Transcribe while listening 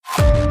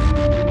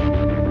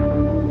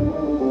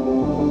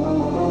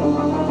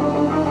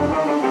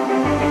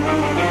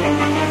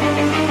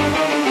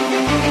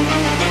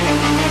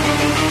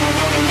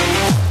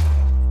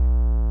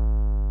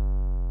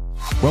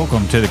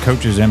Welcome to the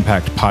Coaches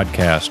Impact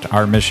Podcast.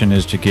 Our mission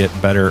is to get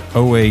better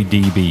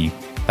OADB.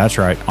 That's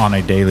right, on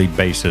a daily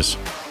basis.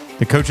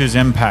 The Coaches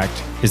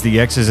Impact is the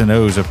X's and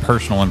O's of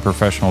personal and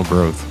professional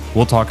growth.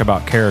 We'll talk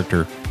about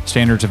character,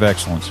 standards of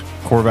excellence,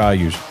 core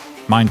values,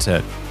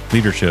 mindset,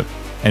 leadership,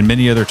 and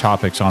many other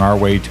topics on our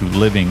way to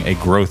living a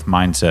growth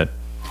mindset.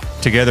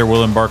 Together,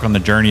 we'll embark on the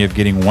journey of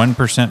getting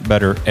 1%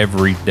 better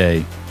every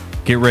day.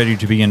 Get ready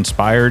to be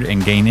inspired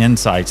and gain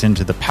insights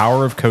into the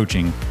power of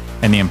coaching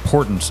and the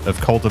importance of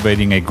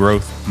cultivating a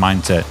growth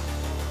mindset.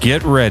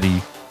 Get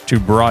ready to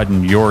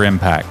broaden your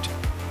impact.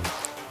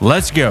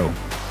 Let's go.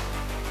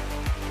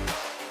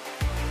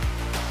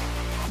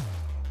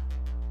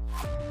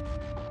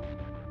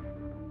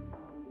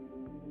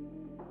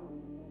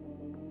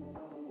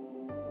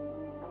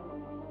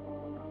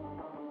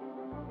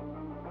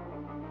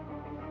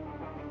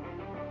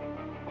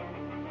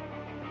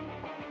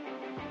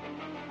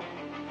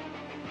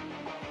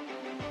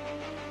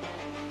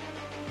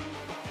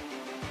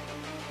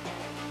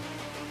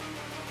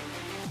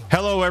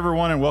 Hello,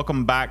 everyone, and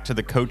welcome back to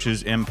the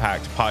Coaches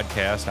Impact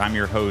Podcast. I'm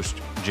your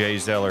host, Jay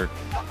Zeller.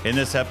 In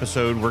this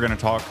episode, we're going to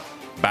talk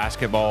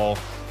basketball,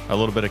 a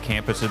little bit of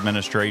campus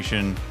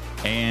administration,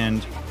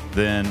 and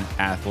then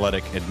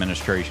athletic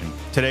administration.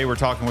 Today, we're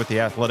talking with the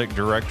athletic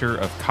director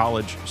of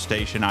College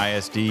Station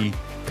ISD,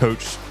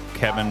 Coach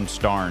Kevin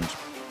Starnes.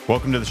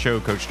 Welcome to the show,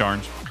 Coach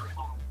Starnes.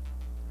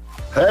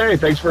 Hey,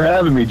 thanks for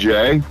having me,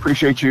 Jay.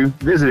 Appreciate you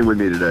visiting with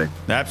me today.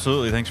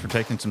 Absolutely. Thanks for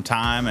taking some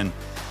time and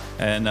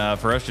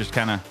for us just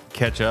kind of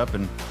catch up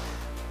and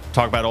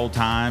talk about old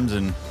times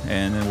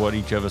and what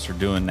each of us are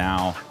doing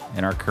now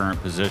in our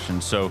current position.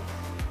 So,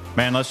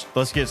 man,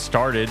 let's get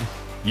started.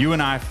 You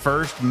and I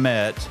first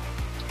met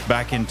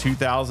back in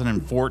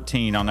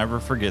 2014. I'll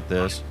never forget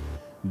this.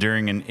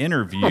 During an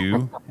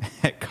interview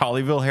at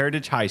Colleyville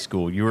Heritage High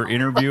School, you were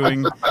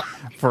interviewing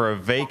for a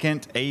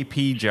vacant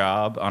AP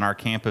job on our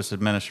campus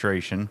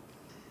administration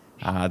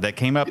that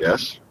came up.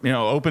 Yes,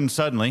 opened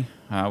suddenly.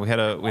 We had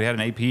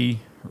an AP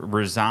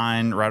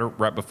resign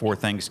right before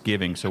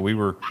Thanksgiving, so we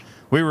were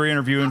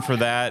interviewing for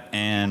that,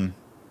 and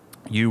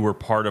you were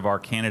part of our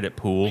candidate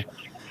pool.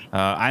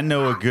 I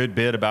know a good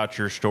bit about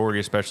your story,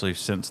 especially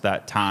since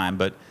that time,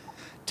 but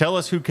tell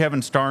us who Kevin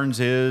Starnes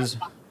is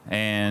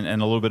and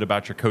a little bit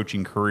about your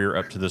coaching career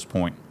up to this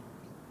point.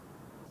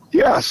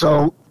 Yeah,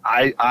 so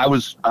I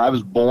was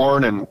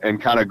born and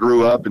kind of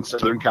grew up in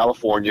Southern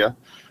California,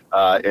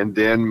 and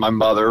then my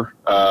mother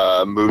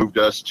moved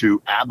us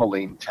to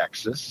Abilene,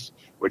 Texas,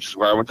 which is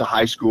where I went to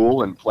high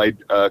school and played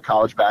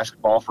college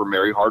basketball for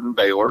Mary Hardin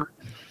Baylor.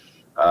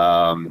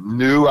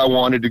 Knew I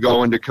wanted to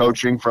go into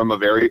coaching from a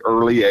very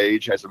early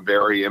age. Had some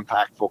very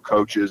impactful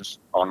coaches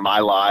on my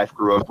life.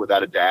 Grew up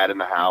without a dad in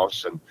the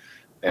house,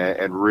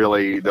 and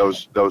really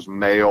those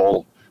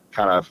male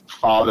kind of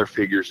father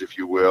figures, if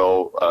you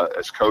will,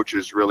 as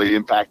coaches really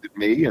impacted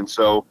me. And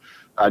so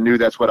I knew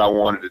that's what I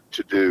wanted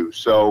to do.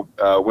 So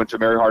went to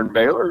Mary Hardin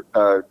Baylor,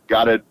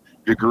 got a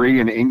degree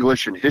in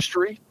English and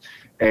history,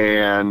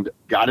 and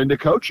got into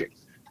coaching.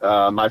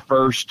 My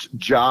first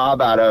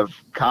job out of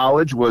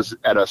college was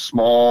at a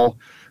small,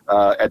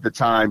 at the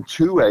time,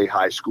 2A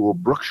high school,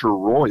 Brookshire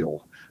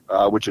Royal,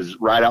 which is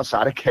right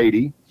outside of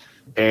Katy.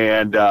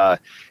 And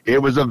it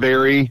was a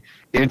very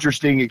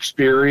interesting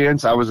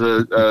experience. I was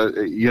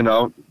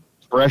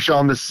fresh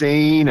on the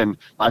scene. And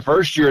my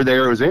first year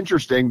there was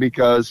interesting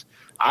because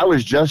I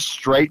was just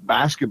straight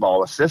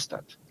basketball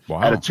assistant.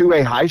 Wow. At a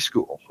 2A high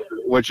school,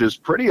 which is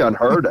pretty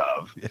unheard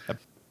of. Yeah.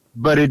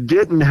 But it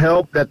didn't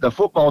help that the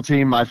football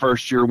team my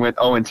first year went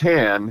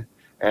 0-10,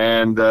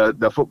 and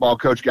the football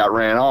coach got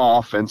ran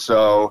off. And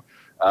so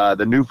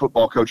the new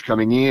football coach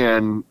coming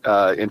in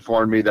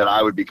informed me that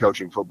I would be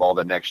coaching football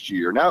the next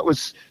year. Now, it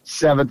was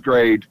 7th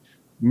grade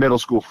middle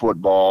school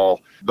football,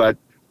 but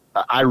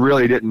I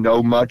really didn't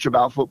know much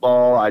about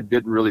football. I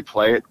didn't really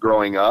play it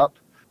growing up,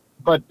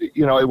 but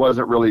it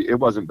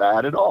wasn't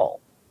bad at all.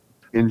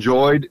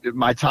 Enjoyed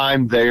my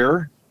time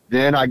there.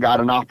 Then I got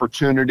an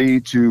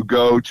opportunity to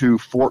go to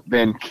Fort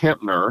Bend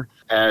Kempner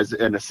as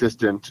an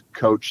assistant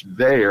coach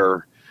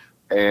there.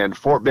 And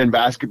Fort Bend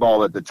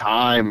basketball at the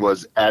time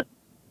was at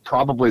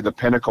probably the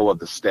pinnacle of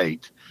the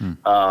state.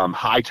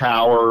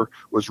 Hightower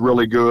was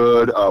really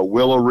good.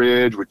 Willow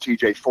Ridge with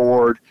TJ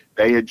Ford,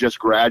 they had just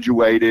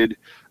graduated.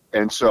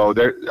 And so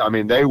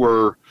they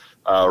were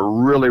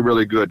really,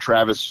 really good.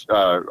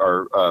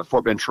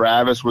 Fort Bend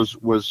Travis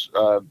was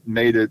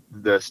made it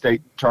the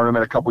state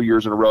tournament a couple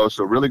years in a row,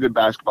 so really good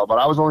basketball. But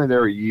I was only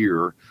there a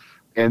year,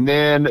 and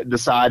then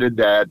decided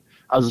that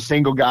I was a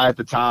single guy at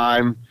the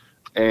time,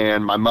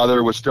 and my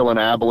mother was still in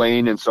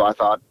Abilene, and so I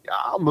thought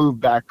I'll move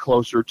back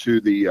closer to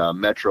the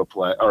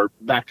Metroplex, or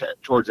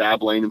towards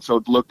Abilene, and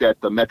so looked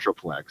at the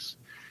Metroplex.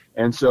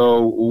 And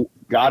so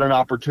got an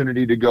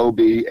opportunity to go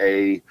be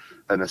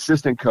an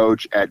assistant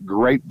coach at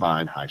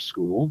Grapevine High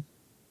School.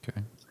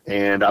 Okay.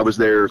 And I was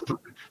there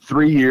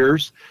 3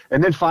 years,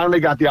 and then finally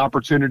got the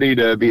opportunity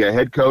to be a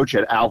head coach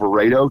at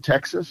Alvarado,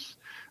 Texas,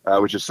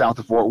 which is south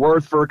of Fort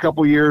Worth, for a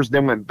couple years.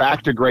 Then went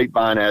back to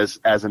Grapevine as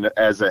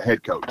a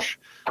head coach.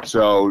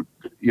 So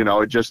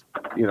it just,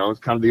 it's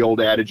kind of the old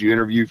adage, you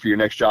interview for your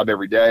next job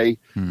every day.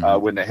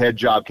 When the head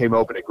job came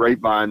open at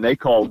Grapevine, they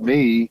called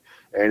me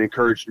and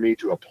encouraged me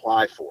to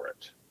apply for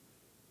it.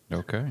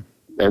 Okay.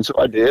 And so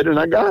I did, and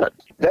I got it.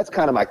 That's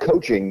kind of my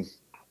coaching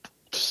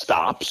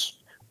stops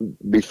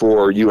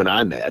before you and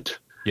I met.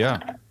 Yeah.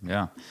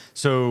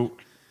 So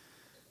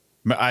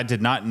I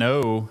did not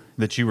know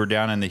that you were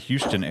down in the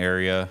Houston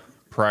area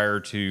prior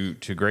to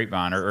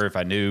Grapevine, or if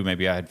I knew,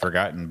 maybe I had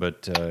forgotten.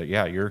 But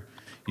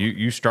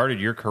you started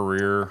your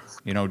career,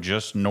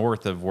 just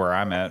north of where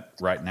I'm at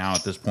right now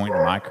at this point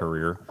in my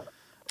career.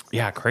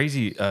 Yeah,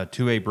 crazy.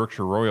 2A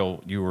Brookshire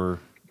Royal, you were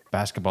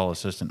basketball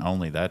assistant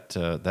only.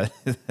 That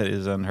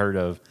is unheard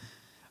of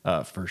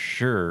for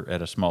sure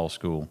at a small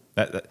school.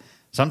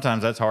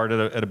 Sometimes that's hard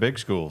at a big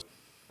school.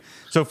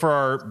 So for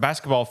our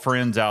basketball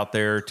friends out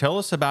there, tell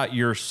us about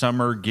your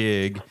summer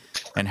gig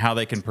and how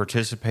they can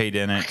participate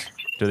in it.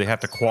 Do they have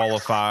to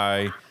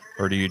qualify,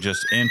 or do you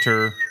just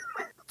enter?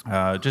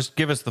 Just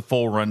give us the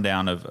full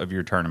rundown of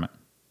your tournament.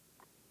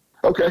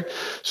 Okay.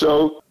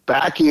 So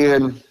back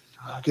in,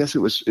 I guess it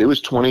was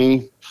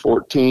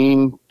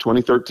 2014,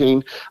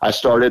 2013, I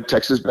started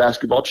Texas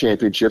Basketball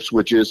Championships,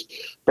 which is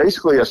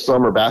basically a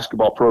summer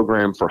basketball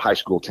program for high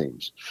school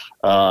teams.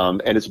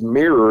 And it's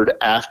mirrored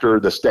after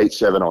the state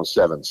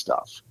 7-on-7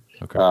 stuff.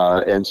 Okay.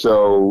 And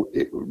so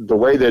the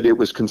way that it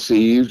was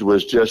conceived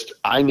was just,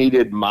 I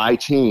needed my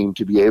team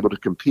to be able to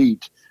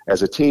compete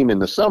as a team in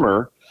the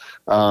summer,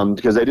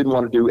 because they didn't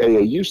want to do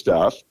AAU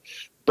stuff,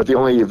 but the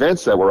only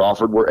events that were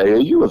offered were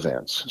AAU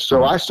events.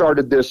 So I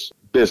started this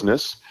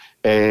business.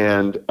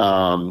 And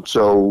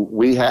so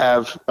we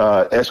have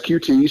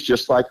SQTs,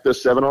 just like the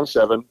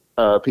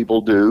 7-on-7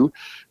 people do,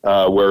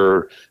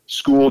 where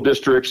school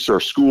districts or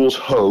schools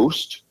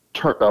host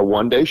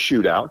one-day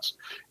shootouts,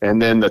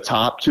 and then the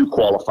top two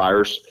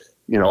qualifiers,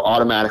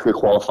 automatically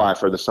qualify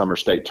for the summer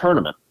state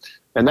tournament.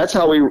 And that's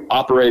how we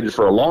operated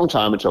for a long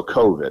time until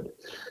COVID.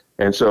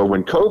 And so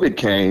when COVID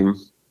came,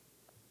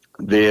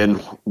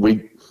 then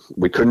we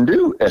couldn't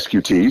do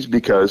SQTs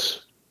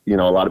because, a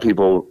lot of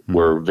people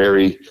were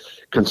very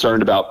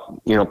concerned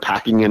about,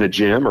 packing in a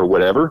gym or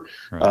whatever.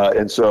 Right.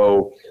 And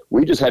so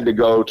we just had to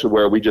go to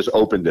where we just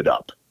opened it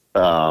up.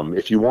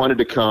 If you wanted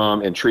to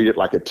come and treat it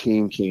like a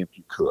team camp,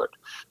 you could.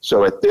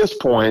 So at this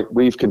point,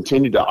 we've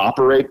continued to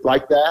operate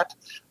like that.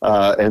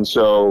 And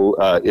so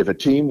if a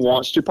team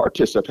wants to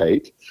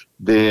participate,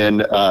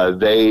 then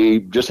they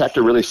just have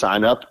to really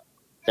sign up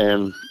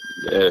and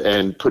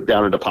put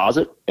down a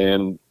deposit,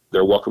 and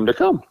they're welcome to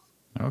come.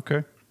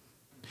 Okay.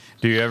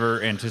 Do you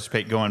ever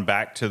anticipate going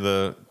back to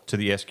the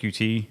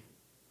SQT?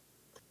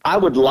 I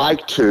would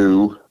like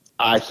to.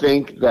 I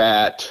think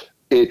that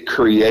it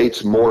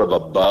creates more of a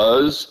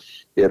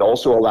buzz. It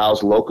also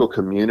allows local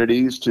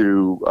communities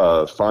to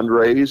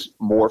fundraise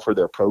more for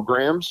their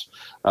programs,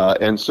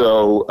 and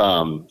so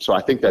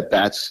I think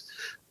that's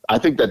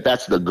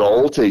the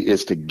goal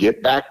is to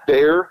get back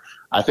there.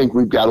 I think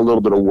we've got a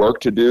little bit of work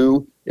to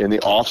do in the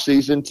off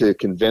season to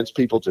convince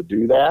people to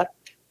do that.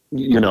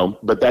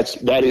 But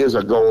that is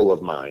a goal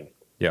of mine.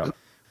 Yeah.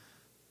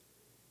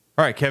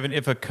 All right, Kevin,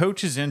 if a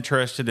coach is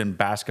interested in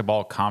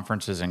basketball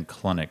conferences and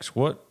clinics,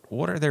 what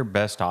are their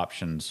best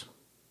options?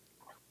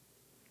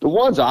 The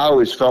ones I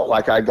always felt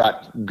like I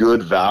got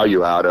good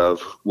value out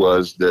of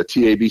was the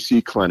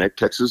TABC clinic,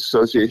 Texas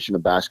Association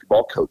of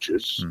Basketball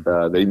Coaches.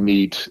 They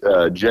meet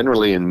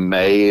generally in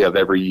May of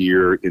every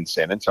year in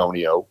San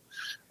Antonio.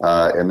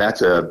 And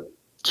that's a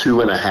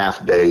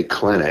 2.5-day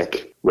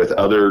clinic with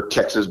other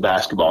Texas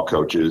basketball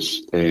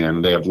coaches,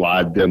 and they have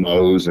live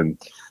demos and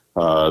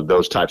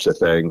those types of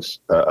things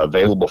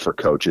available for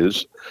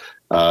coaches.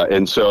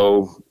 And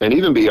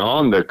even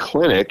beyond the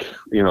clinic,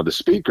 the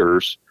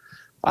speakers,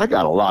 I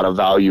got a lot of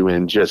value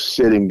in just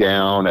sitting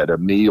down at a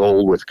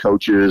meal with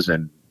coaches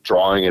and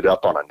drawing it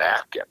up on a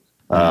napkin.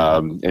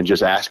 And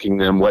just asking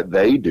them what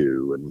they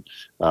do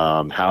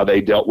and how they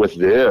dealt with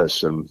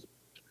this. And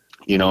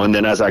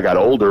then as I got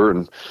older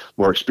and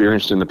more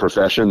experienced in the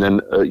profession,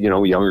 then,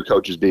 younger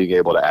coaches being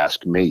able to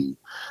ask me.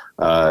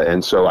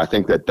 And so I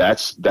think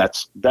that's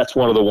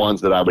one of the ones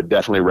that I would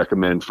definitely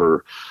recommend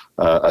for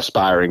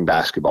aspiring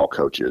basketball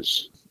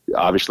coaches.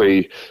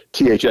 Obviously,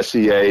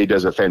 THSCA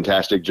does a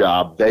fantastic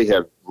job. They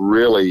have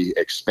really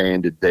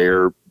expanded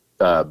their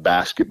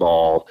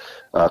basketball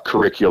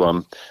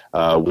curriculum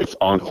with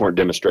on-court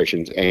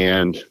demonstrations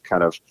and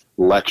kind of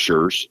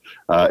lectures.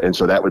 And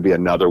so that would be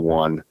another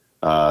one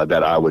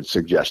that I would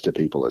suggest to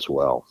people as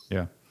well.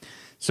 Yeah.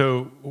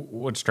 So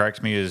what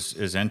strikes me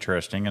is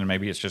interesting, and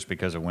maybe it's just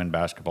because of when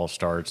basketball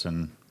starts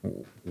and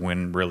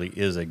when really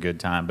is a good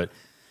time, but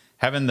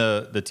having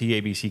the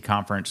TABC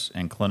conference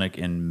and clinic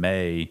in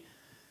May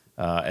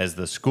as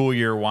the school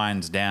year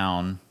winds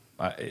down,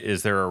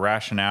 is there a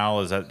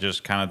rationale? Is that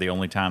just kind of the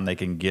only time they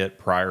can get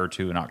prior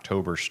to an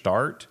October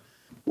start?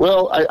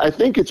 Well, I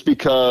think it's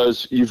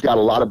because you've got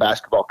a lot of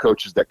basketball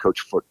coaches that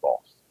coach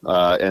football.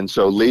 And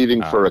so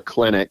leaving for a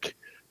clinic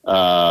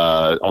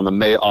on the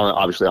male,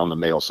 obviously on the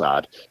male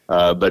side,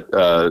 but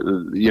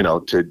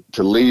to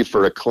leave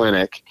for a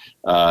clinic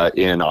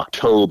in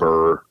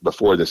October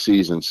before the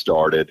season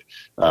started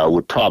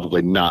would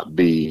probably not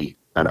be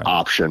an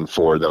option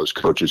for those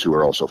coaches who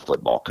are also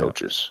football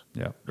coaches.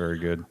 Yeah, very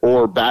good.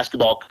 Or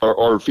basketball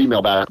or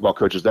female basketball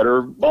coaches that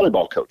are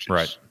volleyball coaches.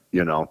 Right.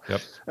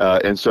 Yep.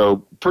 And so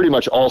pretty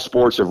much all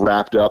sports have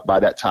wrapped up by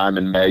that time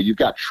in May. You've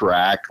got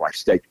track, like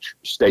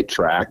state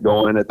track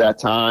going at that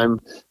time,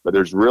 but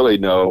there's really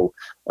no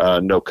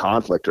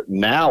conflict.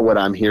 Now what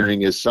I'm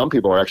hearing is some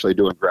people are actually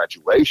doing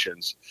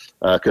graduations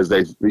because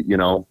they've,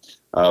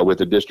 with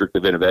the District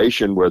of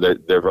Innovation where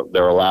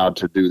they're allowed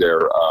to do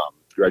their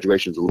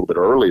graduations a little bit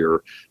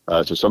earlier.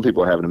 So some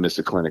people are having to miss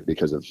a clinic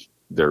because of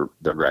their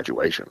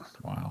graduation.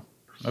 Wow.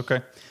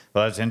 Okay.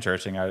 Well, that's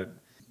interesting.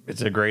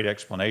 It's a great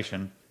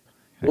explanation.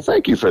 Well,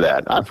 thank you for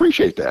that. I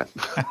appreciate that.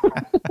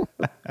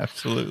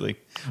 Absolutely.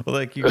 Well,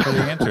 thank you for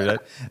the answer.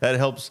 That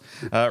helps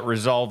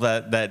resolve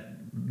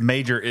that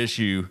major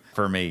issue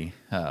for me.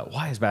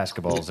 Why is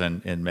basketball's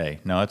in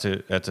May? No,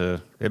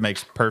 it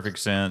makes perfect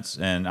sense,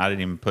 and I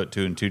didn't even put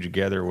two and two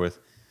together with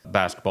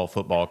basketball,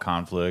 football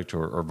conflict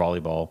or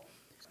volleyball.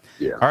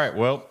 Yeah. All right.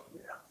 Well,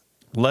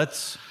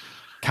 let's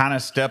kind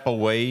of step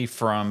away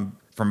from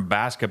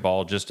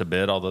basketball just a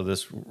bit, although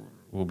this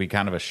will be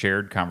kind of a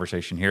shared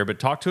conversation here. But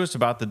talk to us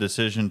about the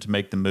decision to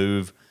make the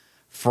move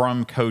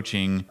from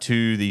coaching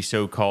to the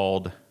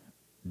so-called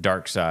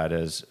dark side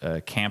as a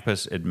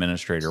campus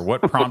administrator.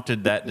 What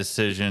prompted that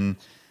decision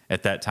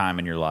at that time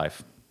in your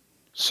life?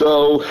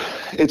 So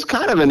it's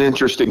kind of an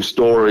interesting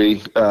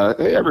story.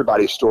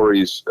 Everybody's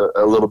story is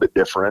a little bit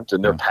different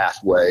in their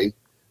pathway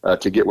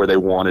to get where they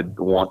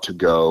want to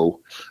go.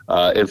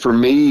 And for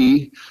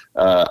me,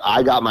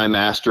 I got my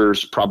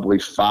master's probably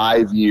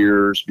 5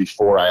 years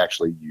before I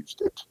actually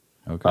used it.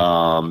 Okay.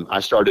 I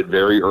started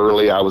very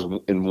early. I was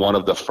in one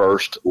of the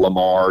first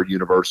Lamar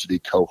University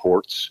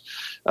cohorts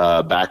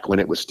back when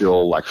it was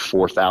still like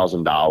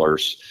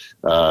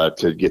 $4,000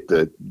 to get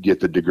the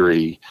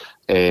degree.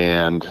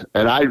 And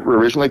I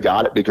originally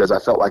got it because I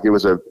felt like it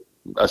was a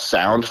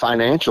sound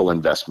financial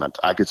investment.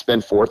 I could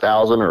spend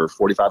 $4,000 or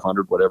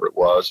 $4,500, whatever it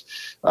was,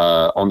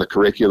 on the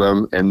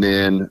curriculum, and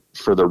then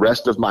for the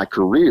rest of my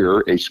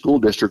career, a school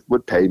district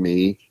would pay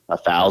me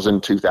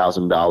 $1,000,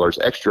 $2,000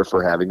 extra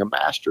for having a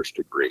master's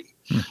degree,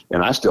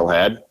 and I still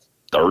had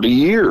 30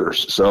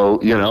 years. So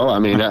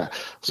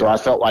so I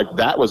felt like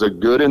that was a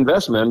good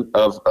investment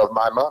of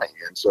my money,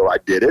 and so I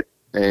did it,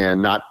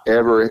 and not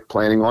ever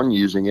planning on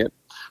using it,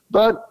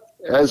 but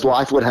as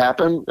life would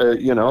happen,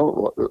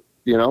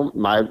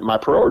 my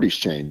priorities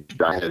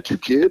changed. I had 2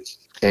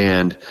 kids,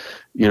 and,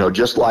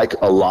 just like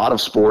a lot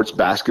of sports,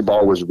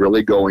 basketball was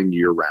really going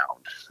year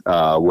round,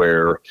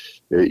 where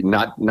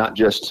not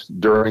just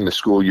during the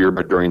school year,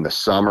 but during the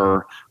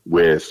summer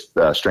with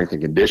strength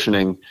and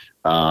conditioning,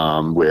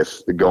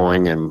 with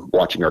going and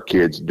watching our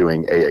kids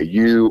doing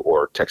AAU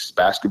or Texas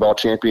basketball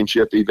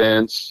championship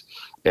events.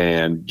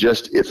 And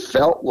just, it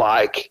felt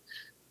like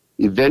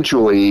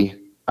eventually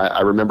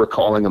I remember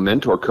calling a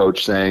mentor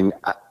coach saying,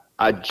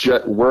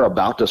 we're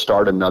about to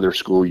start another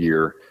school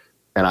year,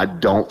 and I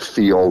don't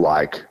feel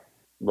like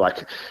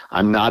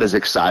I'm not as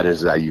excited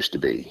as I used to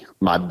be.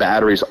 My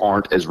batteries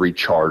aren't as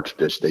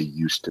recharged as they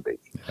used to be.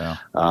 Yeah.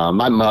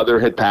 My mother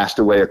had passed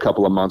away a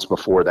couple of months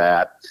before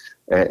that,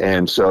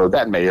 and so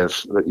that may have,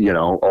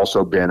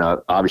 also been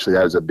obviously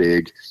that was a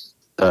big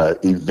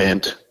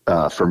event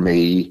for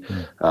me.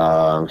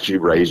 She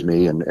raised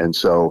me, and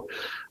so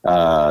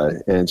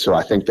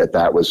I think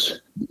that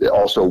was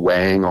also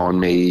weighing on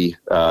me,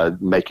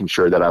 making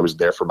sure that I was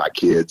there for my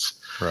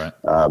kids, right?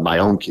 My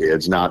own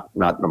kids, not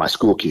my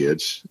school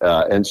kids.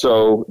 And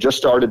so just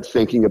started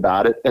thinking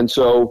about it. And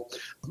so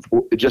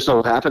it just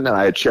so happened that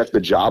I had checked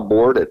the job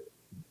board at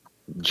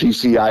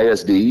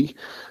GCISD,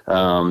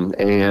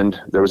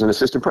 and there was an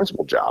assistant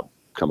principal job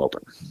come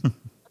open.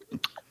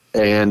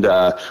 And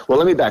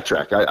let me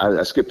backtrack.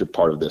 I skipped a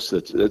part of this.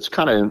 It's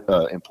kind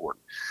of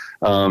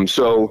important.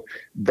 So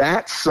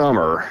that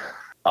summer,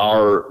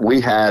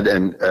 we had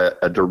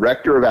a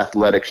director of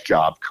athletics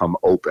job come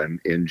open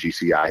in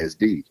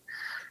GCISD.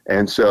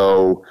 And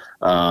so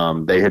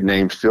they had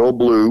named Phil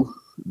Blue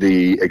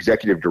the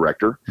executive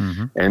director.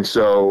 Mm-hmm. And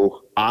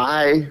so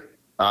I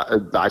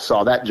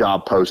saw that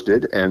job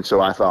posted. And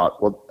so I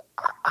thought, well,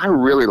 I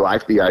really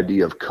like the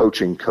idea of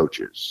coaching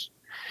coaches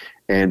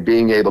and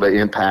being able to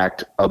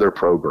impact other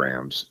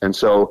programs. And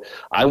so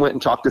I went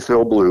and talked to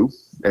Phil Blue,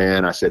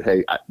 and I said,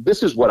 hey,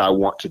 this is what I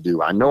want to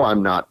do. I know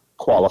I'm not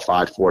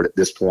qualified for it at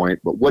this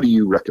point, but what do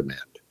you recommend?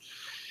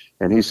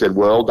 And he said,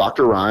 well,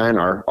 Dr. Ryan,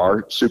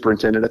 our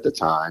superintendent at the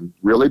time,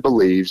 really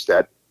believes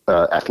that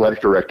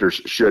athletic directors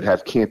should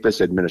have campus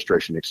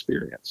administration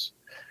experience.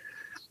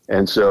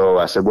 And so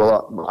I said,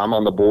 well, I'm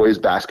on the boys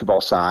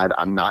basketball side.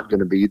 I'm not going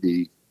to be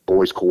the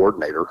boys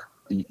coordinator.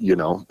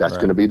 That's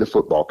going to be the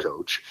football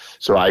coach.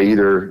 So I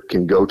either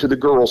can go to the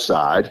girls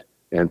side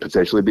and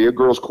potentially be a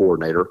girls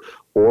coordinator,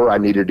 or I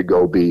needed to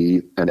go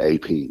be an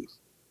AP.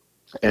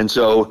 And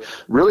so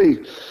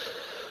really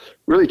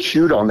really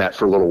chewed on that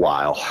for a little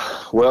while.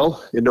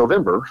 Well, in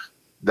November,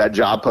 that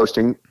job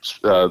posting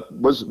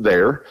was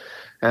there,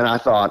 and I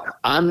thought,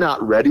 I'm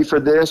not ready for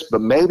this,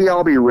 but maybe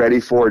I'll be ready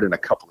for it in a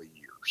couple of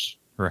years.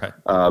 Right.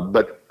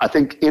 But I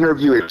think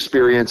interview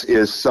experience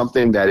is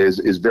something that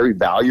is very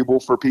valuable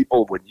for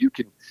people when you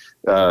can.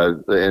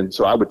 And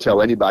so I would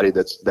tell anybody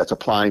that's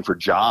applying for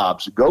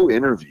jobs, go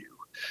interview,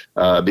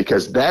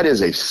 because that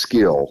is a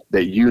skill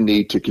that you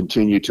need to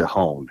continue to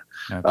hone.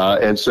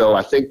 And so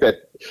I think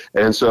that,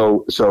 and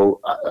so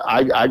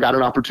I got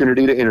an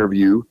opportunity to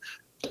interview.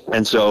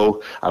 And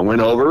so I went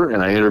over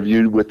and I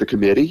interviewed with the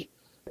committee,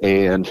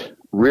 and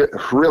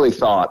really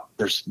thought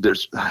there's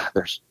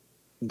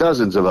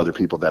dozens of other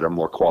people that are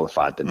more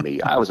qualified than me.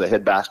 I was a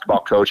head basketball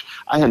coach.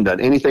 I hadn't done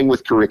anything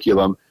with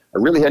curriculum. I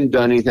really hadn't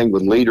done anything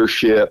with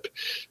leadership.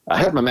 I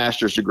had my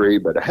master's degree,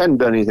 but I hadn't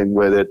done anything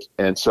with it.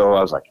 And so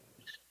I was like,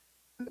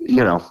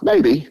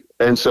 maybe.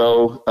 And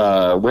so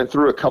went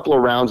through a couple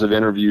of rounds of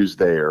interviews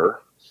there,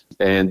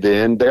 and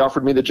then they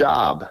offered me the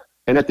job.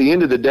 And at the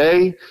end of the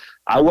day,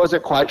 I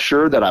wasn't quite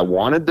sure that I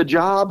wanted the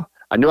job.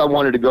 I knew I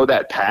wanted to go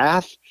that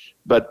path,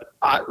 but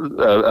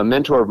a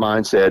mentor of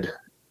mine said,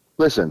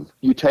 listen,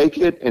 you take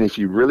it, and if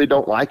you really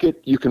don't like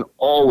it, you can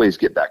always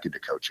get back into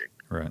coaching.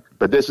 Right.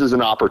 But this is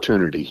an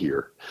opportunity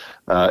here.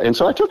 And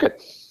so I took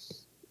it.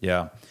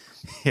 Yeah.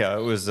 Yeah,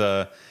 it was,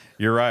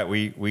 you're right.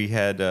 We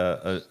had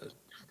a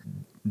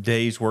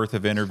day's worth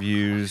of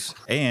interviews,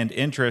 and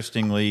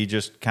interestingly,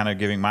 just kind of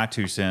giving my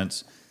 2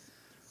 cents.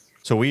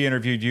 So we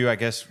interviewed you, I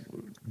guess,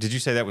 did you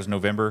say that was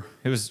November?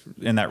 It was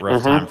in that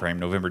rough time frame,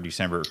 November,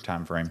 December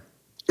time frame.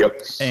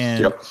 Yep.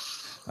 And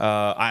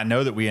I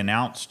know that we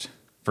announced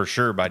for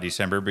sure by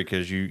December,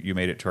 because you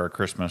made it to our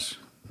Christmas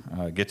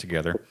get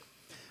together.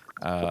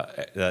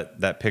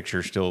 That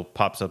picture still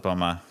pops up on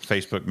my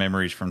Facebook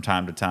memories from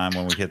time to time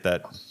when we hit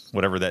that,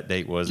 whatever that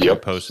date was, that we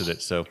posted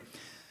it. So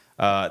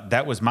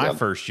that was my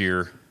first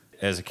year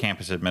as a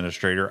campus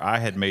administrator. I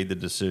had made the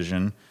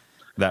decision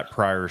that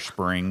prior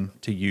spring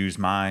to use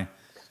my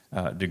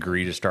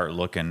degree to start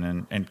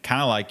looking, and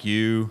kind of like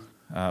you,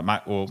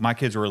 my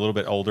kids were a little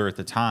bit older at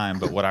the time,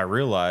 but what I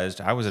realized,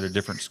 I was at a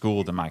different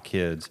school than my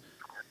kids.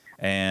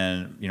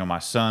 And, my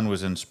son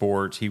was in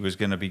sports. He was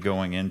going to be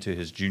going into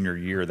his junior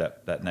year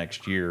that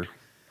next year.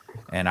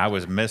 And I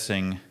was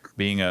missing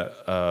being a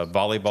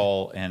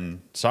volleyball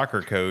and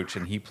soccer coach,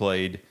 and he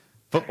played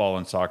football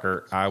and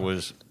soccer. I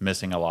was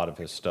missing a lot of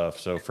his stuff.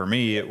 So for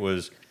me, it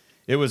was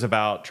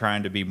about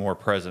trying to be more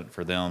present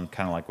for them,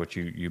 kind of like what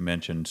you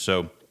mentioned.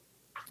 So,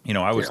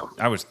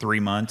 I was 3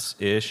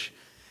 months-ish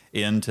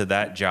into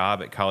that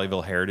job at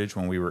Colleyville Heritage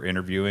when we were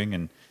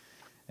interviewing,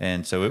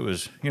 and so it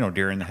was,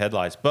 during the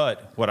headlights.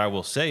 But what I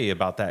will say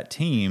about that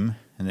team,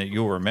 and that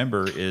you'll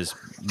remember, is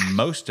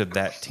most of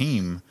that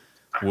team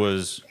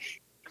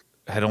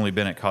had only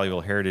been at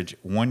Colleyville Heritage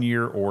 1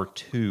 year or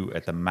 2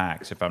 at the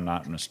max, if I'm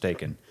not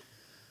mistaken.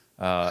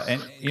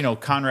 And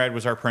Conrad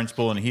was our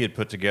principal, and he had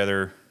put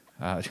together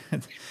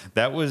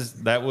that was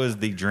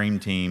the dream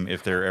team,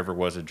 if there ever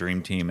was a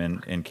dream team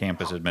in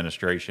campus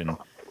administration.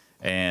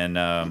 And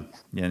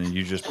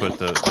you just put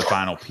the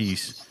final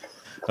piece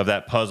of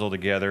that puzzle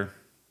together.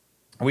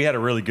 We had a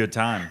really good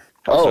time.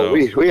 Oh,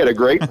 we had a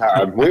great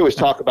time. We always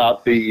talk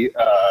about the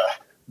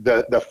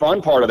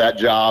fun part of that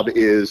job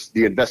is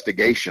the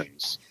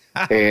investigations,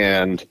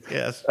 and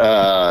yes,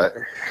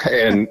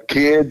 and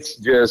kids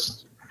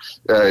just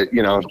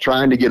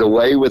trying to get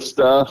away with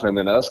stuff, and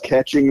then us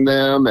catching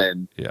them,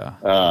 and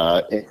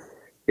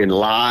in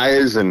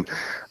lies, and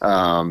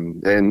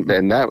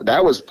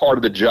that was part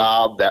of the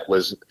job that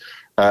was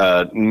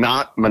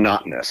not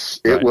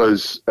monotonous. Right. It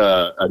was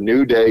a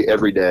new day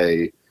every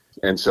day.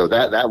 And so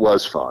that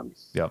was fun.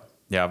 Yep.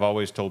 Yeah, I've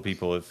always told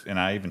people, and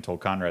I even told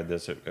Conrad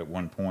this at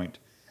one point,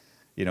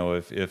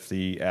 if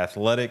the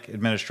athletic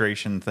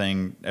administration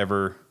thing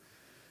ever,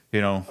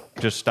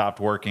 just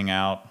stopped working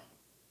out,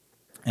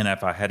 and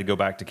if I had to go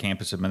back to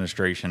campus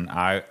administration,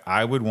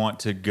 I would want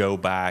to go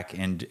back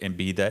and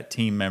be that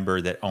team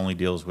member that only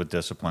deals with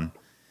discipline.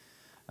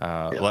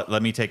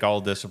 Let me take all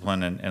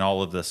discipline and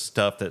all of the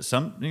stuff that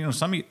some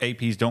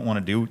APs don't want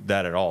to do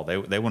that at all.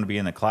 They want to be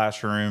in the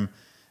classroom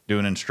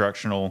doing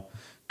instructional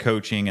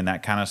coaching and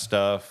that kind of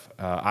stuff.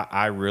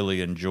 I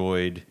really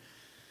enjoyed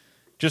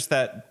just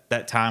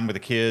that time with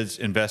the kids,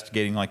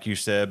 investigating, like you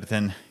said. But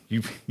then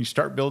you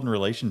start building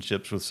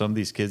relationships with some of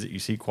these kids that you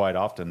see quite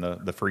often,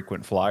 the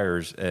frequent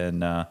flyers,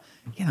 and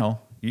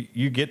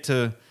you get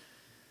to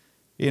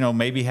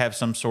maybe have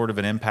some sort of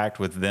an impact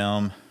with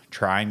them.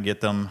 Try and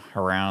get them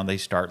around. They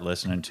start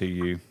listening to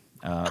you.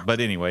 But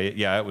anyway,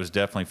 it was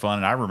definitely fun.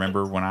 And I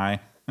remember when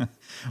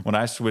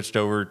I switched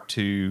over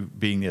to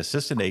being the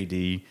assistant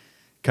AD,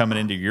 coming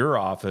into your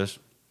office,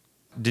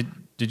 did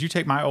you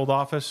take my old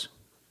office?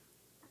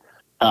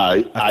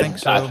 I think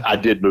so. I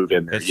did move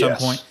in there at some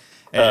point.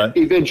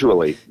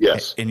 Eventually,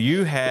 yes. And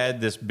you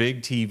had this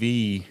big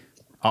TV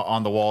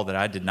on the wall that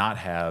I did not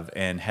have,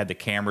 and had the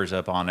cameras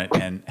up on it.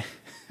 And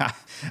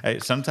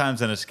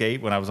sometimes an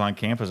escape when I was on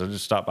campus, I'd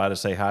just stop by to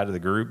say hi to the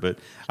group, but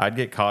I'd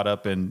get caught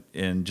up in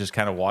just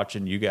kind of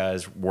watching you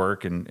guys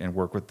work and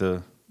work with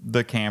the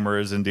the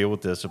cameras and deal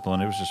with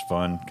discipline. It was just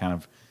fun, kind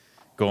of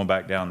going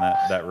back down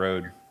that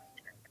road.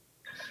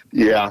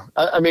 Yeah,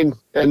 I mean,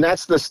 and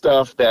that's the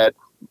stuff that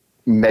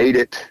made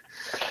it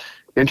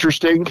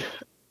interesting,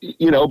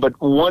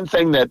 but one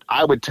thing that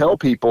I would tell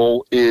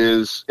people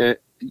is,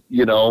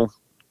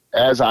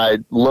 as I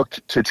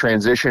looked to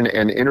transition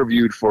and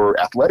interviewed for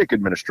athletic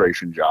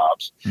administration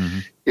jobs,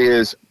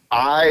 is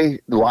I,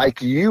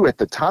 like you at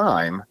the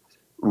time,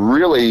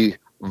 really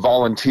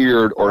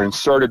volunteered or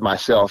inserted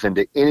myself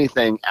into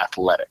anything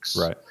athletics.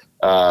 Right.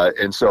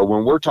 And so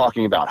when we're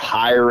talking about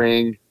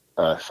hiring,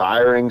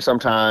 firing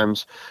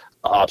sometimes,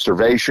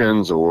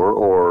 observations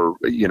or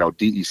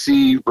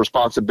DEC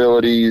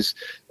responsibilities,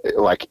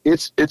 like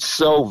it's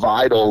so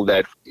vital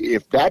that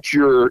if that's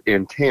your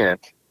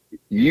intent,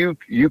 you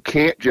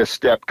can't just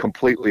step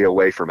completely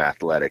away from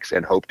athletics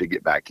and hope to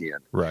get back in.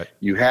 Right.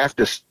 You have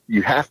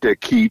to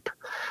keep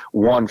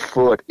one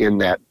foot in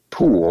that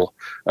pool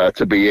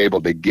to be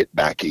able to get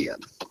back in.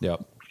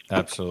 Yep,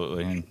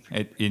 absolutely.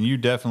 And you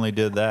definitely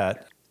did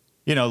that.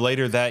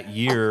 Later that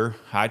year,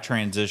 I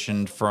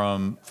transitioned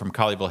from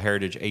Colleyville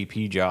Heritage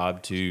AP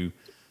job to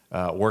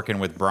working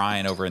with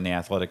Brian over in the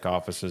athletic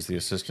office as the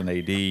assistant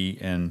AD.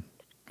 And,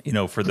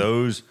 for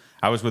those,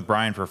 I was with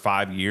Brian for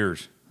 5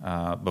 years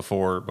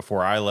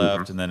before I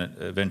left, and then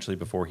eventually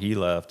before he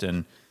left.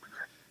 And,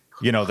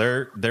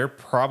 there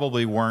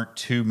probably weren't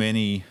too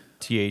many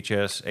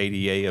THS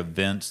ADA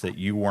events that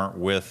you weren't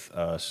with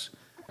us,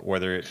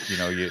 whether it,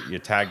 you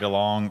tagged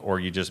along or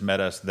you just met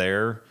us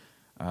there.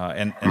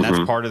 And that's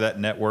part of that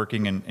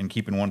networking and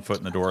keeping one foot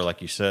in the door,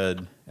 like you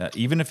said.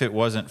 Even if it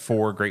wasn't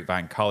for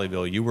Grapevine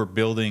Colleyville, you were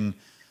building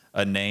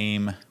a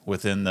name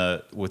within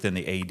the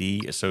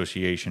AD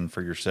association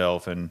for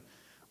yourself, and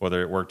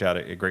whether it worked out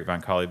at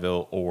Grapevine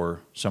Colleyville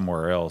or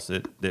somewhere else,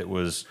 it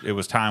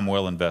was time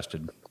well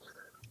invested.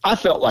 I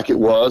felt like it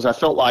was. I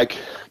felt like,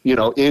 in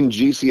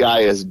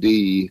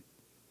GCISD,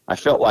 I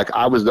felt like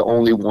I was the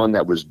only one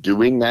that was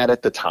doing that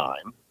at the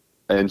time.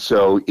 And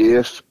so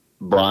if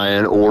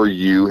Brian or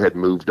you had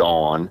moved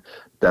on,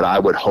 that I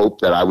would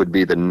hope that I would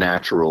be the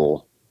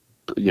natural,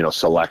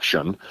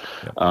 selection.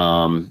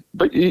 Yeah.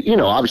 But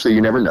obviously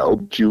you never know,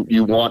 but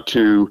you want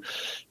to,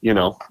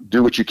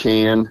 do what you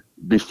can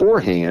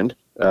beforehand,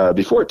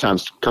 before it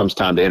comes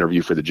time to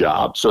interview for the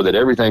job, so that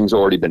everything's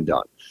already been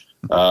done.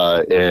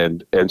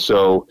 And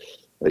so,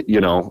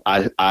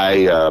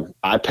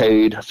 I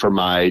paid for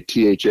my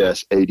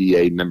THS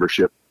ADA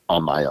membership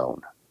on my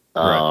own.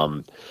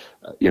 Right.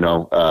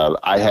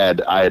 I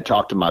had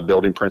talked to my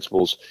building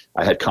principals.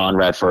 I had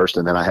Conrad first,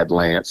 and then I had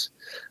Lance.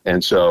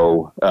 And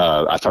so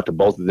I talked to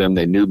both of them.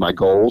 They knew my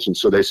goals, and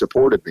so they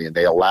supported me, and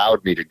they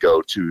allowed me to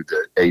go to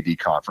the AD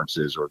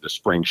conferences or the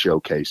spring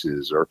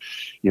showcases or,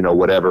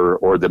 whatever,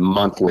 or the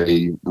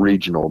monthly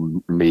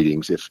regional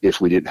meetings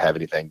if we didn't have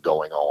anything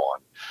going on.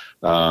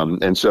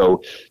 And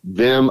so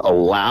them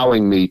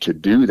allowing me to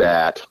do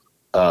that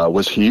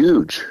was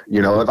huge.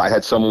 If I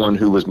had someone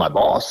who was my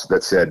boss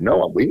that said,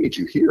 no, we need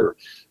you here,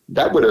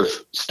 that would have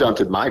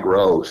stunted my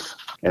growth.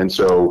 And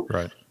so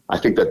right. I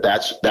think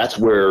that's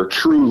where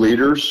true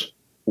leaders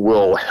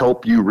will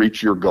help you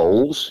reach your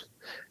goals.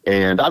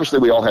 And obviously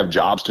we all have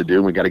jobs to do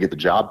and we got to get the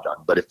job done.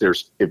 But if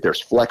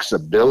there's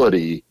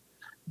flexibility,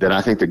 then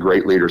I think the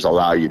great leaders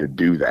allow you to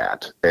do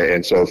that.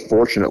 And so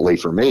fortunately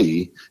for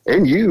me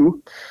and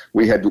you,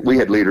 we had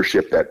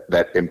leadership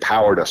that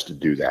empowered us to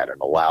do that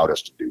and allowed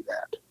us to do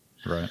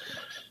that.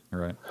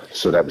 Right.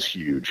 So that was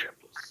huge.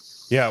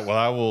 Yeah. Well,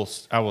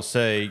 I will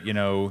say,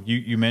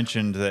 you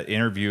mentioned that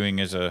interviewing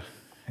is a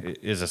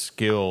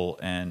skill,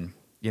 and,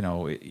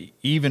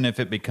 even if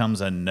it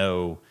becomes a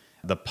no,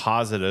 the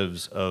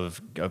positives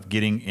of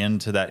getting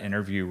into that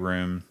interview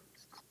room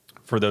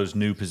for those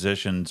new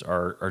positions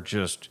are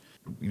just,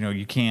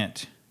 you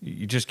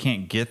just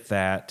can't get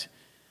that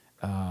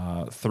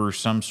through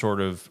some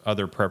sort of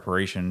other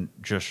preparation,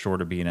 just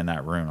short of being in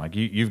that room. Like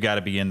you've got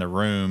to be in the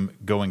room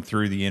going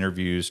through the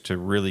interviews to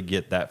really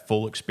get that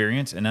full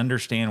experience and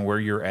understand where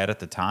you're at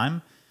the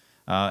time.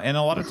 And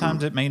a lot of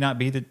times it may not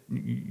be that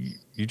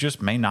you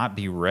just may not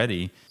be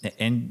ready,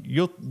 and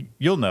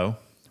you'll know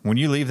when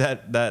you leave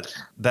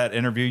that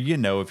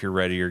interview, if you're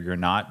ready or you're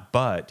not.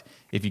 But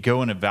if you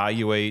go and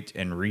evaluate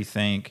and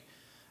rethink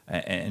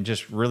and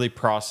just really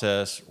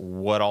process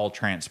what all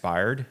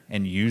transpired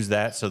and use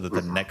that so that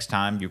the next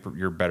time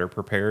you're better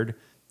prepared.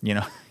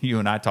 You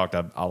and I talked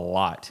a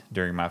lot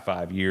during my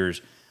 5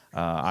 years.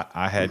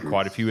 I had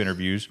quite a few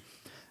interviews.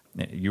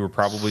 You were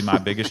probably my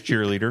biggest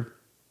cheerleader.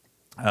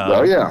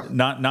 Oh yeah.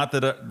 Not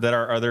that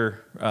our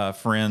other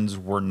friends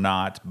were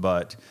not,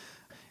 but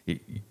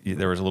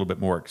there was a little bit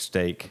more at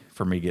stake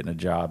for me getting a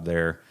job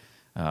there,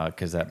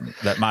 because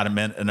that might have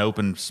meant an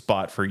open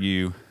spot for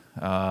you.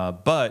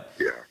 But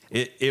yeah.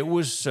 It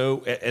was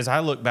so. As I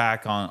look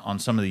back on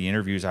some of the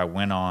interviews I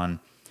went on,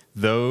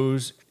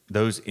 those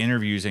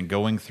interviews and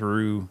going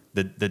through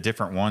the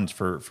different ones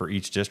for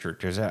each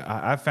district, because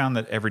I found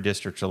that every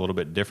district's a little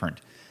bit different.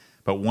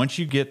 But once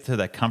you get to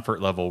that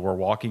comfort level where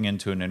walking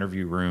into an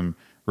interview room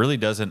really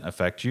doesn't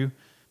affect you,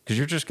 because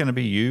you're just going to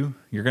be you.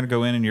 You're going to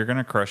go in and you're going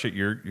to crush it.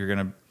 You're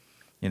going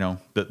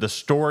the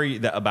story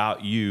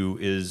about you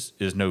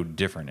is no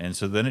different. And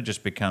so then it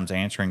just becomes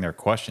answering their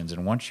questions.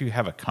 And once you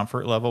have a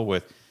comfort level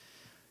with,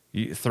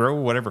 you throw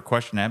whatever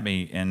question at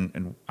me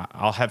and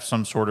I'll have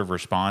some sort of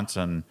response,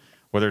 and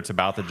whether it's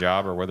about the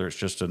job or whether it's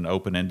just an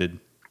open-ended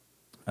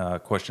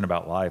question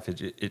about life,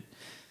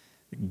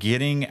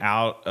 getting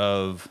out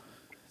of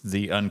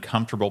the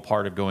uncomfortable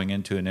part of going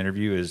into an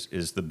interview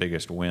is the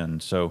biggest win.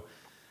 So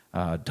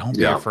don't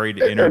be afraid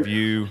to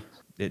interview.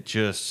 It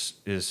just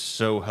is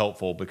so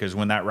helpful, because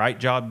when that right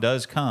job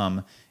does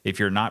come, if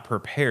you're not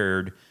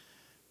prepared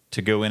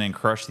to go in and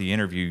crush the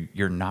interview,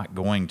 you're not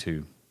going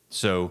to.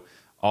 So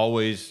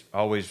always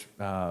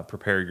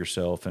prepare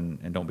yourself,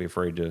 and don't be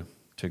afraid to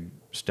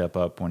step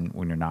up when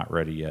you're not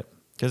ready yet.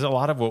 Because a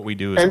lot of what we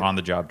do is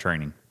on-the-job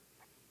training.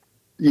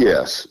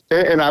 Yes.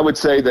 And I would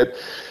say that,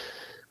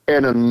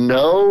 and a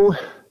no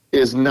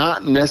is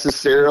not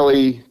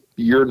necessarily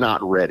you're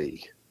not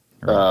ready.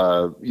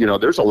 Right.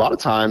 There's a lot of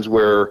times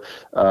where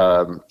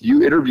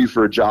you interview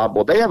for a job.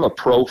 Well, they have a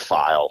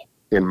profile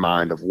in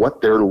mind of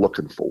what they're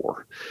looking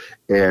for.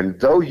 And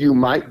though you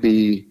might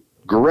be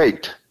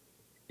great,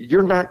 you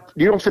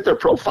don't fit their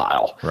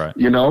profile. Right.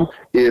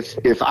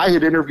 If I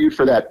had interviewed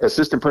for that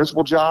assistant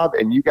principal job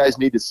and you guys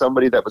needed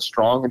somebody that was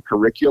strong in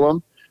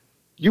curriculum,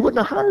 you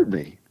wouldn't have hired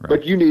me. Right.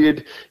 But you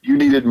needed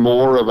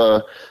more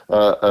of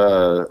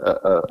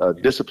a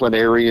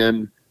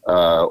disciplinarian,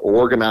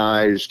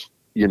 organized,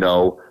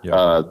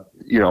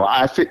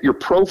 I fit your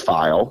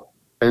profile,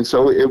 and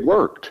so it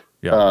worked.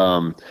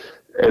 Yeah.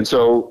 And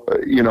so,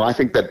 I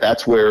think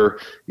that's where,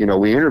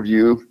 we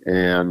interview,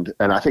 and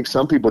I think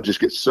some people just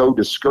get so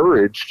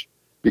discouraged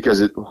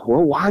because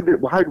why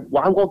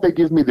won't they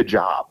give me the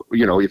job?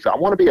 If I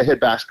want to be a head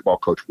basketball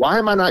coach, why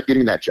am I not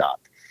getting that job?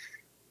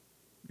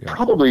 Yeah.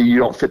 Probably you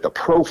don't fit the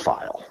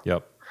profile.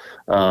 Yep.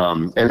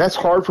 And that's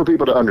hard for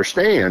people to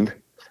understand,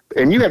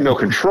 and you have no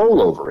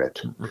control over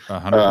it.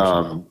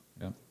 100%.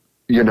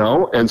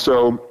 And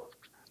so,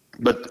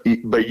 but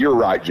you're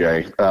right,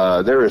 Jay.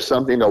 There is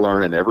something to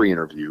learn in every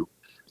interview.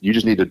 You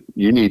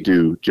need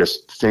to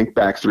just think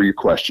back through your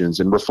questions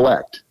and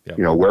reflect. Yep.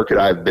 Where could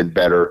I have been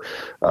better?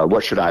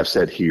 What should I have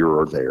said here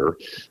or there?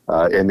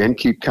 And then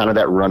keep kind of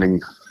that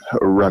running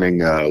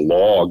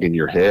log in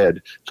your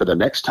head for the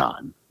next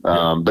time.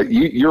 But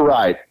you're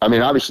right. I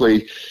mean,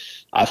 obviously,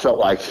 I felt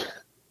like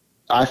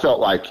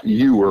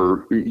you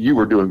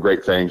were doing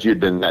great things. You had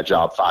been in that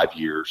job 5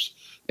 years.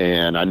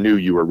 And I knew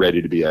you were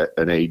ready to be an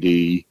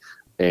AD,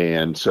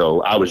 and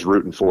so I was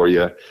rooting for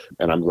you.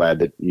 And I'm glad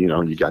that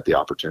you got the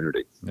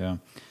opportunity. Yeah,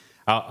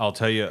 I'll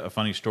tell you a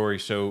funny story.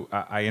 So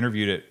I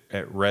interviewed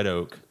at Red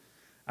Oak.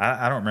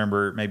 I don't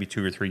remember, maybe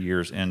 2 or 3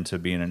 years into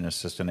being an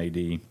assistant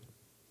AD,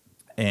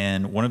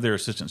 and one of their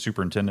assistant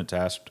superintendents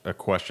asked a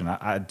question.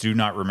 I do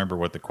not remember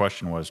what the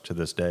question was to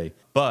this day,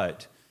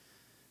 but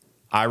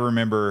I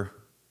remember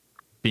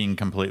being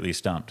completely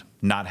stumped,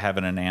 not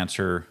having an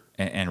answer,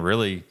 and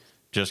really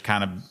just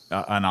kind of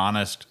an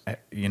honest,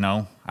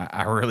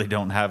 I really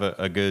don't have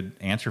a good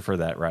answer for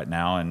that right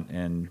now.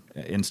 And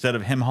instead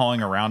of him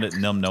hauling around it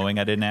and them knowing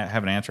I didn't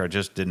have an answer, I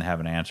just didn't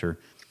have an answer.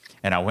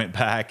 And I went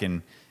back,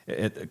 and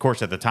of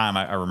course at the time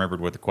I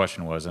remembered what the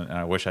question was, and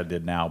I wish I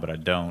did now, but I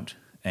don't.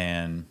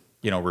 And,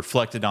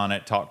 reflected on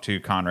it, talked to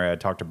Conrad,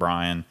 talked to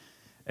Brian,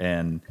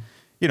 and,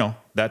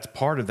 that's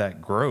part of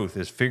that growth,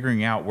 is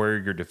figuring out where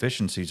your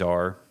deficiencies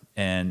are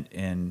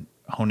and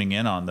honing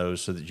in on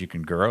those so that you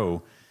can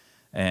grow.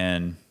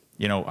 And,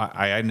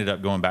 I ended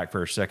up going back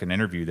for a second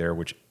interview there,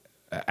 which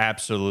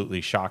absolutely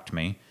shocked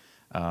me.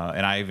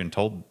 And I even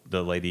told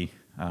the lady,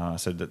 I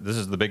said, that this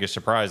is the biggest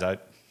surprise. I,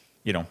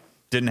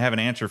 didn't have an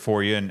answer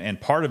for you.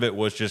 And part of it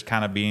was just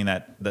kind of being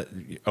that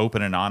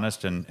open and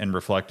honest and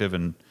reflective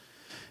and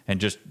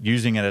just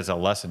using it as a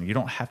lesson. You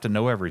don't have to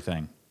know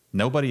everything.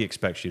 Nobody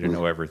expects you to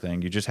know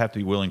everything. You just have to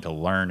be willing to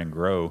learn and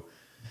grow.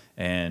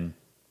 And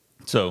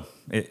so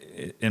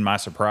in my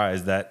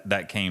surprise,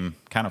 that came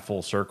kind of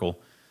full circle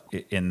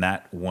in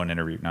that one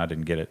interview. Now, I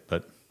didn't get it,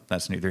 but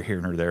that's neither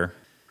here nor there.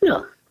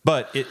 Yeah.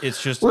 But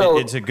it's just,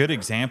 it's a good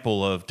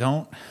example of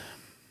don't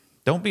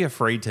be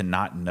afraid to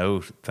not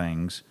know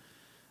things,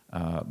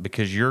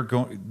 because you're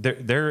going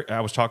there.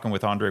 I was talking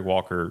with Andre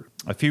Walker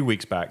a few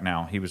weeks back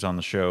now. He was on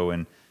the show,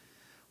 and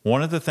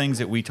one of the things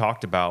that we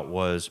talked about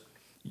was,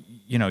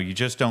 you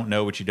just don't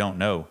know what you don't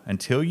know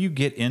until you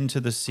get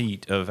into the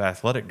seat of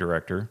athletic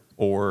director,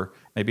 or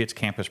maybe it's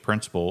campus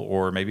principal,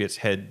 or maybe it's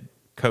head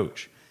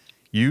coach.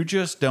 You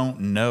just don't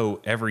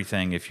know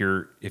everything if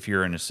you're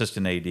an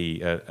assistant AD,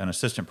 an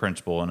assistant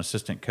principal, an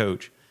assistant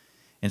coach.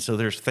 And so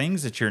there's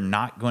things that you're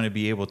not going to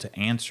be able to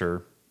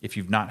answer if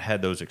you've not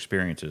had those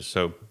experiences.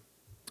 So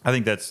I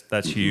think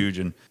that's huge,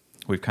 and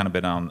we've kind of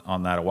been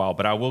on that a while.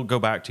 But I will go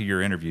back to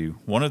your interview.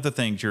 One of the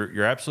things,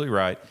 you're absolutely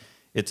right.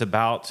 It's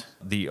about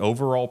the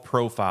overall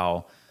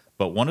profile.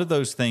 But one of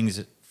those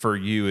things for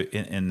you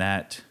in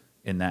that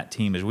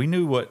team is we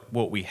knew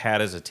what we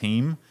had as a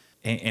team,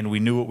 and we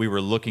knew what we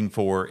were looking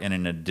for in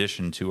an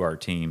addition to our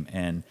team.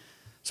 And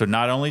so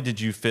not only did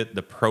you fit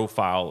the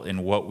profile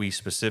in what we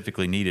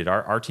specifically needed,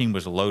 our team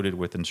was loaded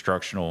with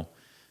instructional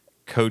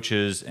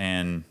coaches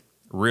and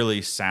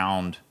really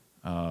sound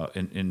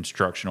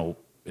instructional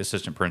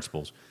assistant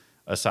principals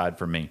aside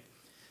from me.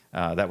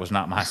 That was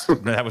not my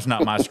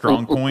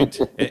strong point,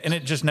 and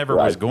it just never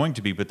was going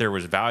to be. But there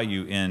was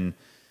value in,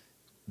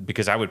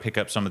 because I would pick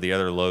up some of the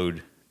other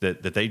load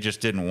that they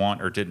just didn't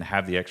want or didn't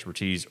have the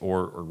expertise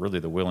or really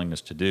the willingness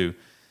to do.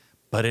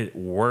 But it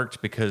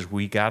worked because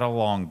we got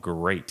along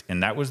great,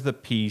 and that was the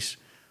piece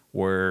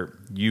where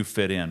you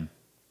fit in.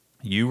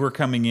 You were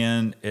coming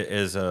in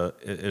as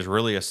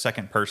really a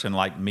second person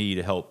like me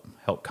to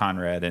help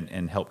Conrad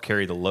and help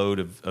carry the load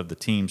of the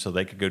team so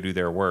they could go do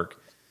their work.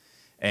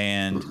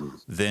 And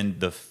then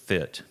the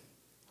fit,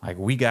 like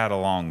we got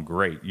along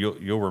great.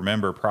 You'll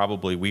remember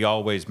probably we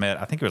always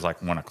met. I think it was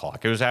like 1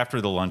 o'clock. It was after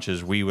the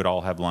lunches. We would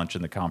all have lunch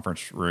in the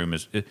conference room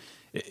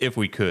if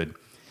we could,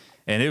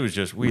 and it was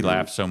just we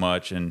laughed so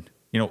much. And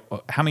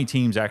how many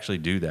teams actually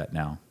do that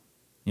now?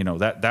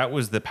 That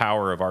was the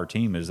power of our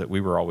team, is that we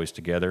were always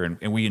together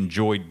and we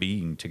enjoyed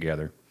being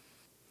together.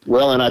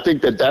 Well, and I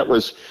think that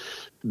was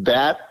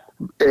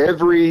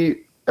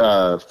every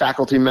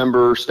faculty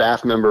member,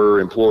 staff member,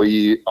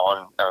 employee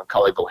on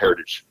Colleyville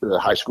Heritage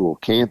High School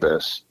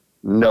campus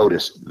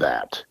noticed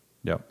that.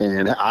 Yep.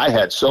 And I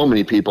had so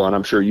many people, and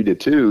I'm sure you did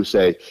too,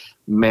 say,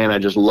 man, I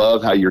just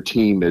love how your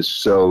team is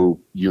so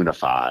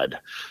unified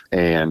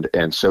and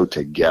so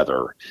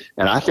together.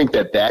 And I think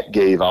that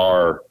gave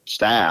our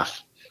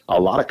staff a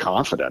lot of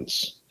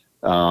confidence.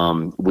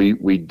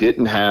 We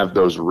didn't have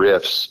those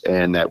rifts,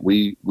 and that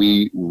we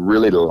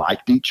really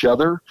liked each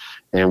other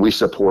and we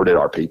supported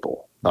our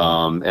people.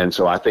 And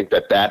so I think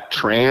that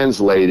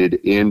translated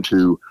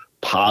into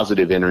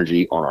positive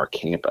energy on our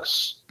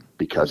campus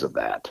because of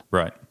that.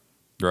 Right.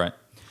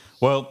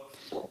 Well,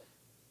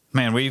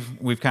 man,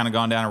 we've kind of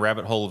gone down a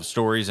rabbit hole of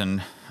stories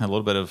and a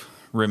little bit of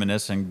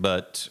reminiscing,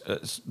 but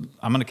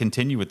I'm going to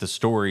continue with the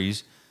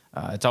stories.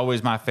 It's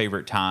always my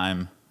favorite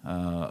time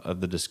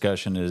of the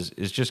discussion is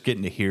just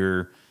getting to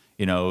hear,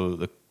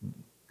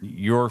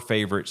 your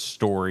favorite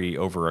story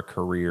over a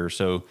career.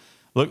 So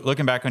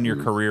looking back on your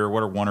career,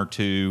 what are 1 or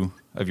 2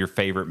 of your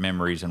favorite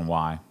memories and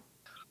why?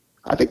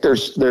 I think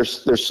there's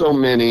so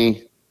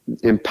many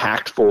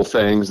impactful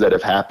things that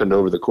have happened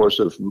over the course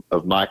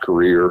of my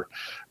career.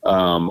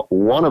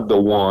 One of the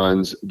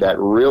ones that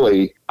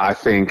really, I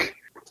think,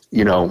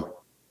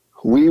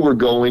 we were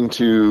going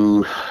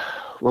to,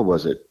 what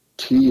was it?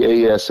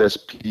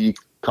 TASSP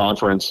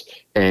conference,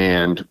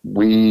 and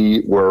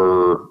we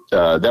were,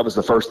 that was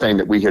the first thing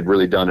that we had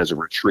really done as a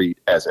retreat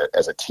as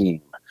a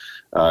team.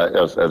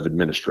 Of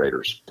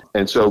administrators.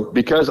 And so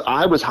because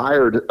I was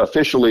hired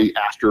officially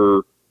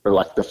after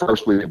like the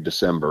first week of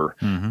December,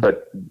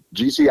 but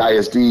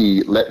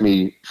GCISD let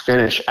me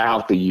finish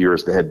out the year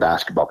as the head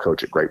basketball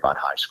coach at Grapevine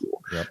High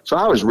School. Yep. So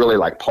I was really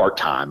like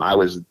part-time. I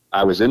was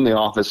in the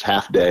office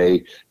half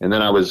day, and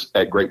then I was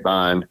at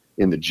Grapevine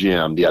in the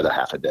gym the other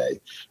half a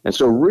day. And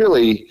so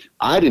really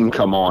I didn't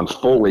come on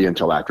fully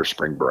until after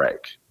spring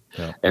break.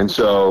 Yeah. And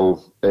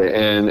so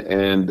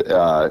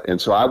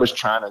and so I was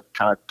trying to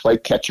kind of play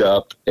catch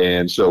up,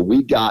 and so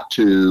we got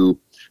to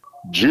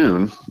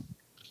June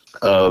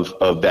of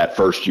that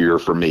first year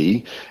for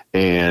me,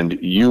 and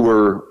you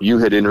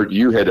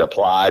had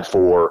applied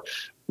for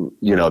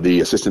the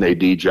assistant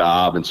AD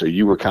job, and so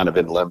you were kind of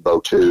in limbo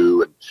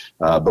too.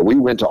 And but we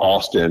went to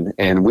Austin,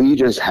 and we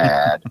just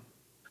had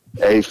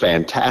a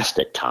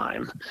fantastic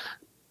time.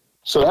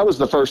 So that was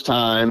the first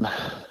time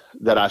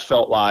that I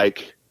felt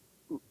like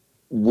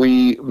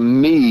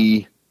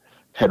me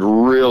had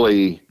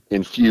really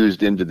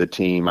infused into the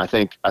team. I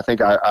think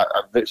I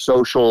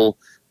social,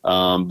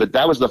 but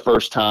that was the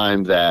first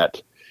time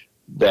that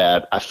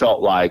I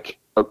felt like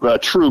a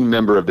true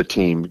member of the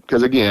team.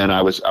 Because again,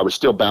 I was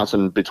still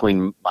bouncing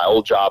between my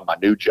old job, my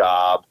new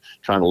job,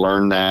 trying to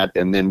learn that.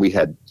 And then we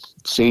had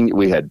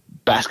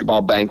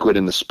basketball banquet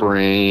in the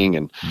spring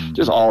and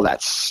just all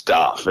that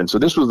stuff. And so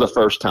this was the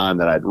first time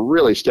that I'd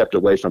really stepped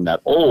away from that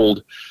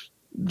old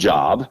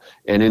job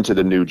and into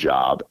the new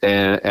job.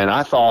 And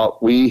I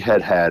thought we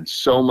had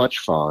so much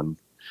fun,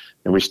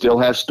 and we still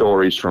have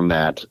stories from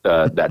that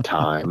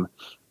time,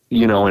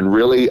 and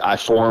really I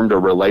formed a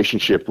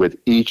relationship with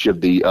each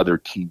of the other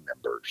team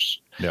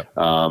members. Yeah.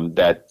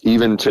 That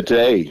even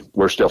today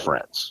we're still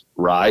friends,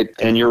 right?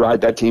 And you're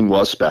right, that team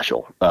was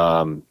special.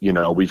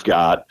 We've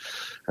got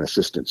an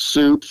assistant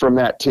soup from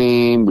that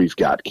team. We've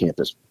got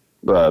campus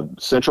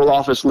central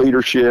office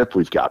leadership.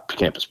 We've got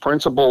campus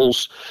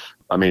principals.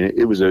 I mean,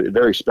 it was a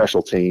very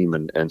special team,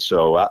 and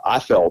so I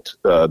felt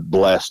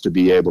blessed to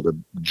be able to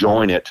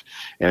join it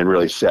and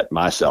really set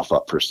myself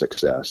up for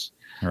success.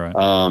 Right.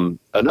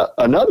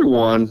 Another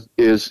one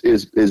is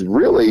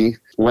really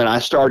when I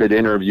started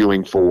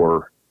interviewing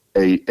for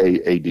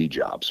AD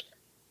jobs.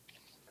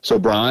 So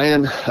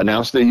Brian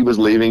announced that he was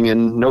leaving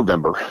in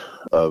November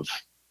of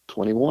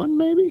 21,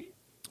 maybe?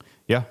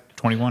 Yeah,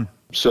 21.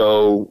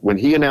 So when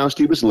he announced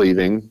he was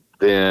leaving,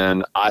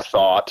 then I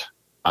thought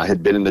I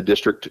had been in the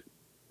district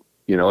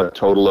a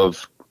total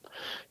of,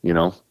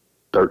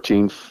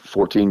 13,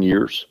 14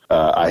 years.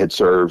 I had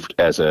served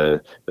as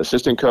a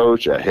assistant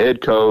coach, a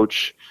head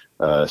coach,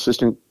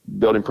 assistant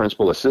building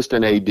principal,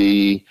 assistant AD.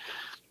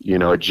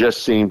 It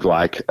just seemed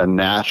like a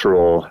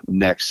natural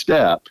next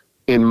step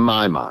in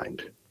my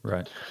mind.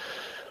 Right.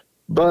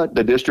 But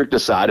the district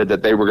decided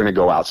that they were going to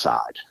go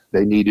outside.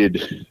 They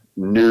needed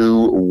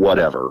new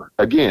whatever.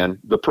 Again,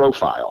 the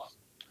profile.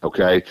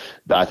 Okay.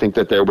 I think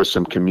that there was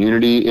some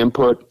community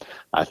input.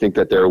 I think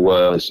that there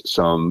was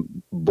some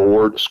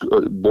board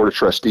of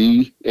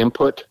trustee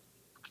input,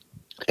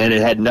 and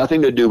it had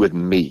nothing to do with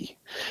me.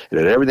 It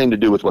had everything to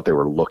do with what they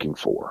were looking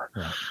for.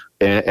 Right.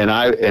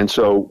 And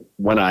so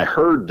when I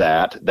heard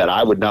that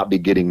I would not be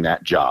getting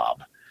that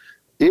job,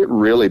 it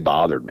really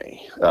bothered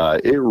me.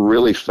 It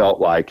really felt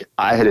like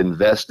I had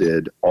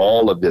invested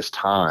all of this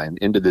time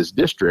into this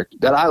district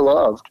that I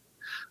loved.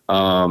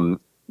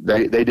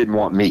 They didn't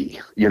want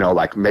me,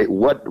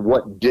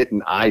 what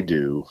didn't I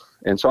do?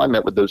 And so I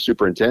met with the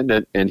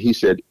superintendent, and he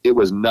said, it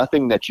was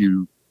nothing that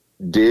you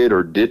did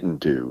or didn't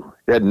do.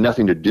 It had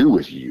nothing to do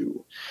with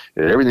you.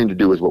 It had everything to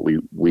do with what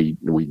we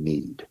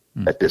need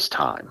at this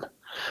time.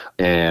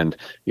 And,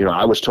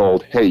 I was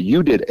told, hey,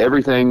 you did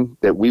everything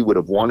that we would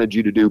have wanted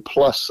you to do,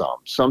 plus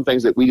some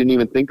things that we didn't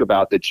even think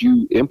about that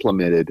you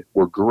implemented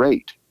were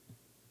great,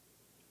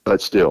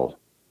 but still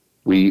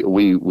we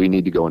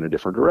need to go in a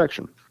different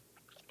direction.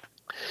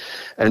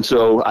 And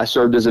so I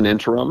served as an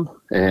interim,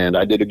 and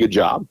I did a good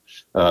job.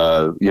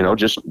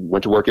 Just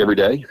went to work every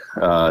day,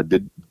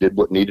 did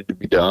what needed to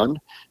be done.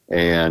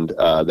 And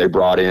they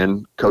brought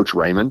in Coach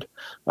Raymond,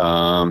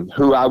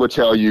 who I would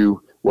tell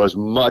you was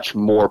much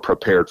more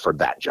prepared for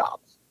that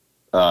job.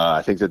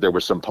 I think that there were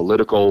some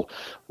political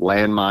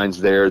landmines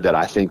there that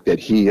I think that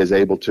he is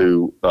able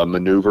to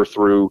maneuver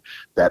through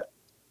that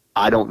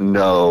I don't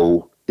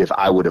know if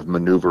I would have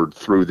maneuvered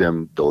through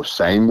them the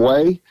same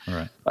way.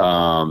 Right.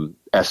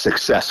 As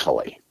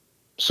successfully.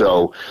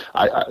 So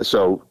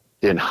so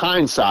in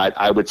hindsight,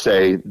 I would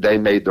say they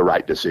made the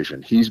right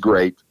decision. He's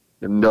great.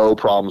 No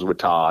problems with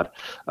Todd.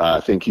 I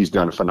think he's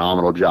done a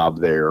phenomenal job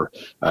there.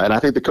 And I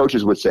think the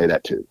coaches would say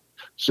that too.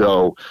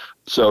 So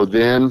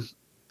then,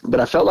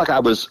 but I felt like I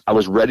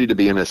was ready to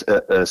be an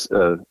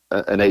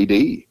AD.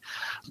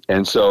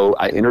 And so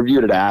I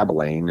interviewed at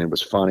Abilene. It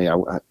was funny.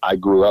 I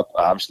grew up,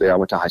 obviously I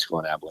went to high school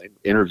in Abilene,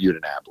 interviewed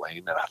in Abilene,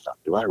 and I thought,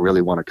 do I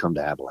really want to come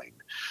to Abilene?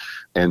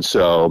 And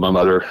so my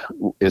mother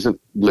isn't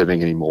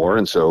living anymore,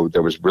 and so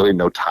there was really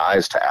no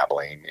ties to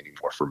Abilene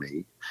anymore for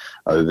me,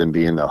 other than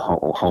being the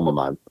home of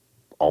my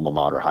alma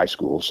mater, high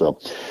school. So,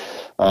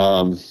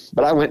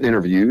 but I went and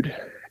interviewed,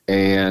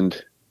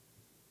 and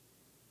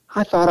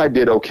I thought I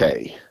did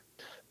okay.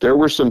 There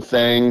were some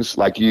things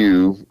like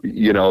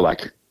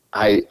like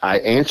I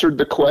answered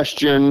the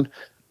question,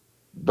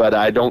 but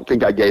I don't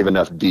think I gave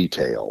enough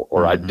detail,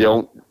 or I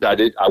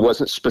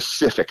wasn't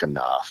specific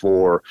enough,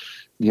 or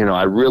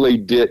I really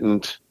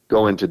didn't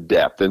go into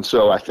depth. And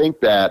so I think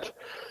that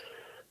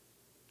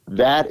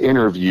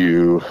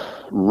interview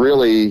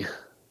really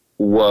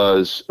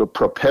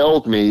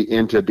propelled me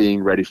into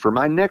being ready for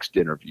my next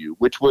interview,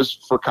 which was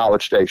for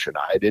College Station.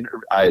 I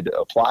had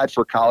applied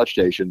for College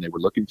Station. They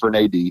were looking for an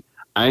AD.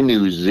 I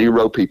knew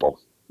zero people.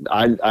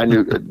 I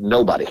knew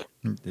nobody,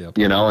 yep.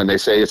 And they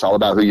say it's all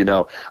about who you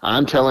know.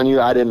 I'm telling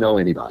you, I didn't know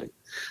anybody.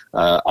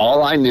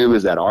 All I knew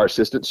is that our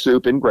assistant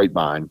soup in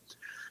Grapevine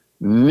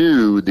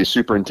knew the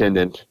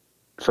superintendent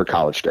for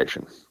College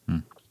Station.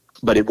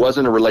 But it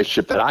wasn't a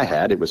relationship that I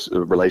had. It was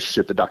a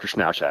relationship that Dr.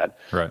 Schnauch had.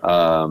 Right.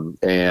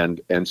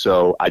 And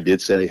so I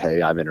did say,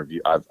 hey, I've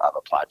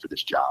applied for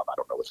this job. I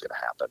don't know what's going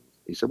to happen.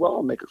 He said, well,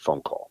 I'll make a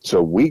phone call.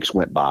 So weeks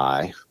went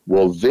by.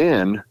 Well,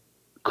 then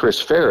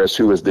Chris Ferris,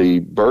 who was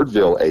the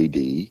Birdville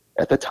AD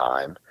at the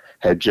time,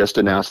 had just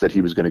announced that he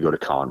was going to go to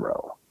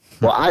Conroe.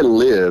 Well, I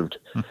lived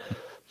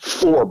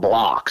 4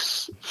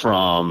 blocks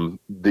from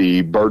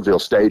the Birdville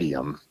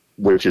Stadium,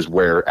 which is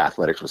where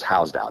athletics was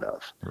housed out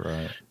of.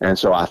 Right. And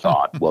so I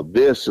thought, well,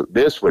 this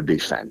would be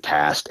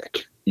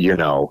fantastic.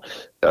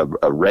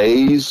 A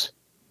raise.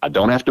 I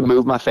don't have to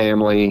move my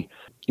family.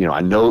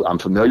 I know I'm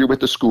familiar with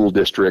the school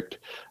district.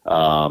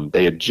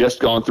 They had just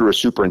gone through a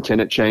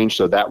superintendent change,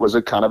 so that was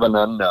a kind of an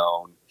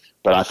unknown.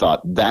 But I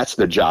thought, that's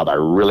the job I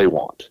really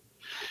want.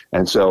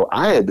 And so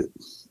I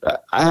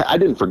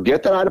didn't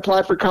forget that I'd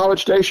applied for College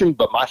Station,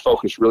 but my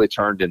focus really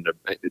turned into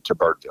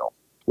Birdville.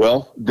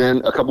 Well,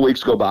 then a couple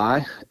weeks go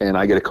by, and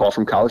I get a call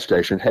from College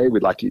Station. Hey,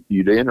 we'd like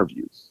you to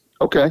interview.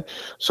 Okay.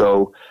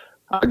 So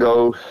I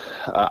go,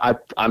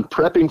 I'm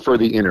prepping for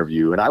the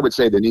interview, and I would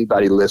say to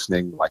anybody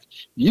listening, like,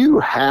 you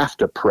have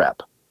to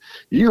prep.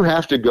 You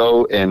have to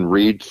go and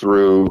read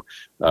through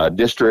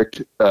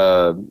district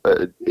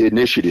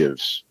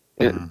initiatives,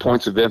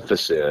 points of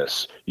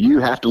emphasis. You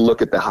have to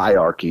look at the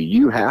hierarchy.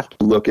 You have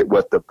to look at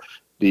what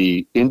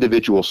the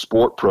individual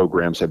sport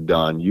programs have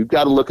done. You've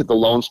got to look at the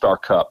Lone Star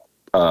Cup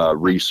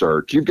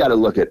research. You've got to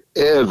look at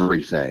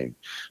everything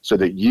so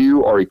that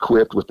you are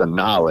equipped with the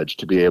knowledge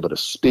to be able to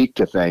speak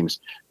to things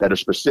that are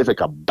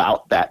specific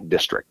about that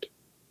district.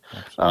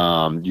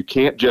 You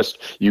can't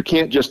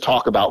just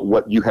talk about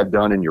what you have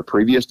done in your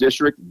previous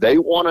district. They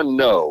want to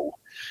know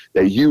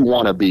that you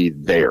want to be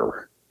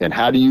there And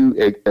how do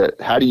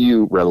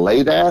you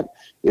relay that?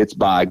 It's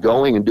by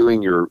going and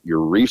doing your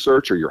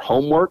research or your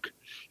homework,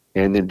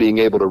 and then being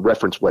able to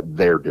reference what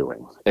they're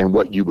doing and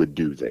what you would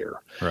do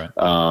there. Right.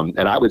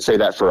 And I would say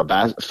that for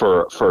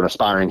an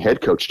aspiring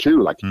head coach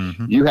too. Like,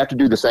 you have to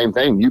do the same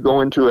thing. You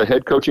go into a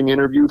head coaching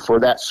interview for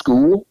that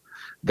school.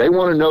 They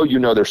want to know,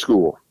 their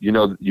school,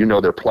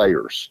 their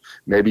players.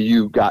 Maybe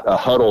you got a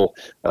huddle,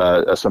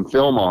 some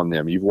film on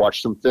them. You've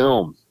watched some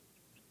film,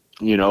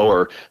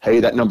 or, hey,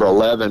 that number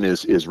 11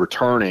 is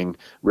returning,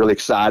 really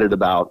excited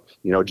about,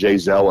 Jay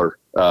Zeller,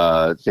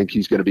 think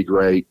he's going to be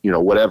great,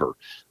 whatever.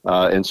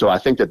 And so I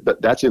think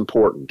that's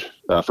important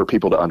for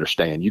people to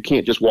understand. You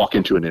can't just walk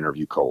into an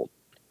interview cold.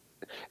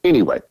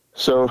 Anyway,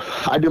 so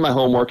I do my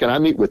homework and I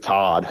meet with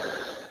Todd,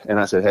 and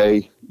I said,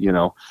 hey,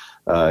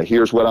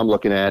 here's what I'm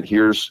looking at.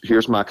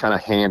 Here's my kind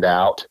of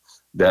handout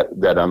that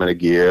I'm going to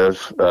give,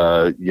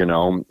 for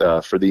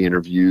the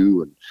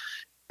interview.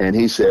 And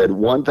he said,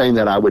 one thing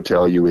that I would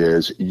tell you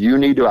is you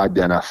need to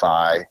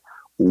identify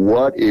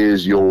what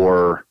is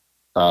your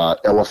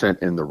elephant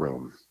in the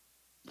room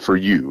for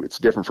you. It's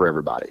different for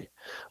everybody.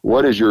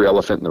 What is your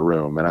elephant in the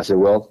room? And I said,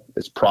 well,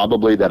 it's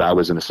probably that I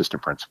was an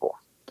assistant principal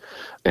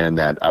and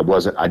that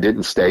I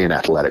didn't stay in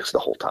athletics the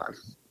whole time.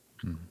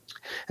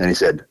 And he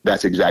said,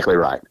 that's exactly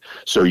right.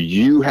 So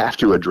you have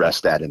to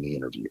address that in the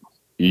interview.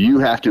 You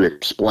have to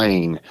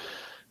explain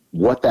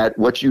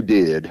what you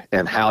did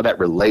and how that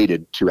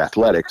related to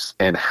athletics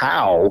and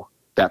how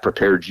that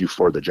prepared you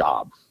for the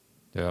job.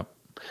 Yeah.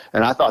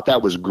 And I thought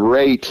that was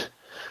great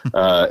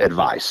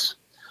advice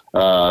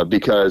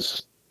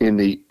because in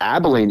the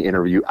Abilene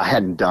interview, I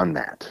hadn't done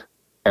that.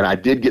 And I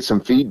did get some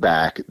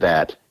feedback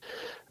that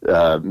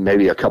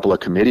maybe a couple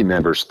of committee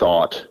members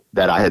thought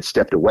that I had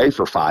stepped away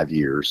for 5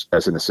 years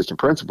as an assistant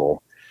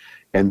principal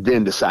and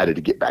then decided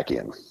to get back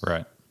in.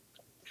 Right.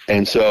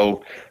 And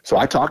so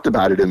I talked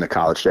about it in the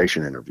College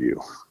Station interview.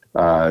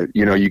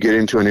 You get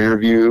into an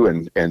interview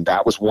and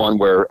that was one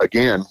where,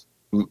 again,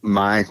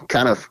 my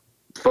kind of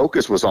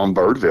focus was on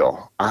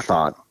Birdville. I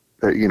thought,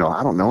 I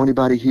don't know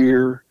anybody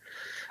here.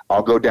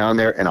 I'll go down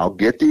there and I'll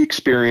get the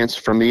experience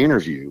from the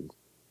interview,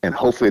 and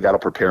hopefully that'll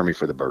prepare me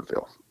for the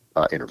Birdville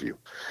interview.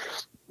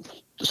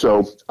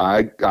 So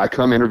I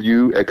come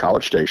interview at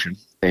College Station,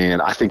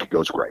 and I think it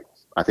goes great.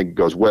 I think it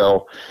goes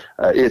well.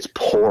 It's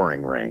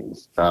pouring rain.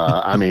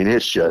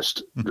 It's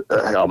just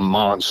a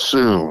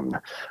monsoon.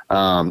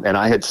 And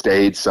I had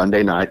stayed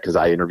Sunday night because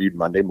I interviewed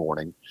Monday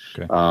morning.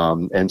 Okay.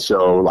 And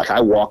so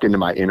I walk into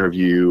my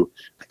interview,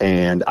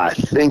 and I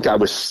think I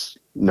was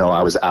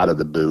out of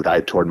the boot. I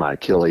had torn my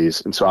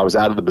Achilles, and so I was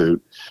out of the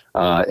boot.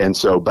 But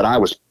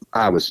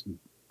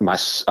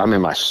I'm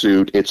in my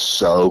suit. It's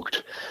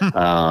soaked.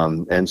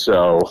 And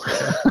so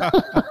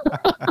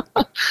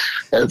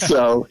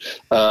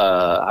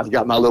I've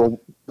got my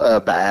little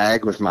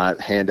bag with my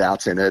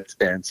handouts in it.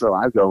 And so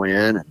I go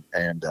in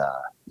and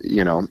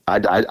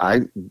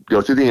I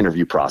go through the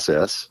interview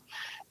process,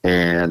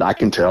 and I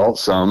can tell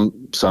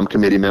some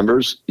committee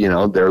members,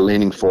 they're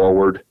leaning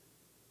forward,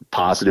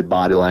 positive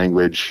body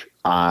language,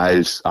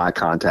 eye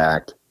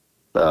contact,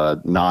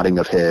 nodding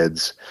of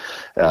heads.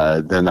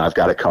 Then I've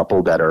got a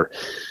couple that are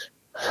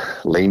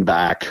leaned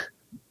back,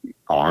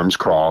 arms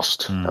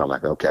crossed. And I'm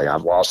like, okay,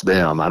 I've lost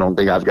them. I don't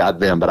think I've got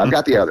them, but I've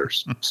got the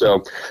others.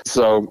 So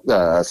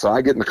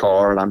I get in the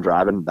car and I'm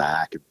driving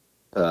back.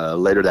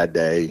 Later that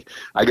day,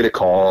 I get a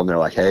call and they're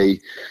like, hey,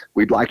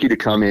 we'd like you to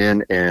come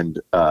in and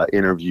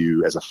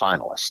interview as a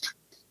finalist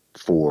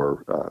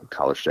for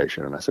College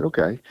Station. And I said,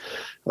 okay,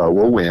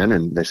 we'll win.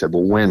 And they said,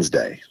 well,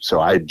 Wednesday. So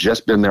I had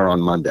just been there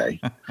on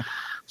Monday.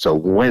 So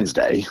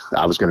Wednesday,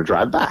 I was going to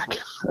drive back,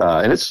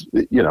 and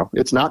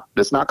it's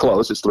not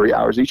close. It's 3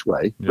 hours each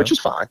way, which is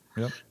fine.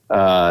 Yep.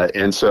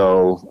 And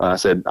so I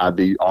said I'd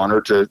be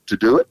honored to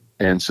do it.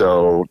 And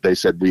so they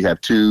said we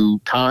have 2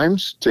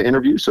 times to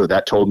interview. So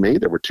that told me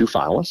there were 2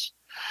 finalists.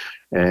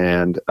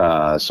 And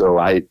so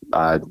I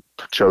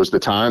chose the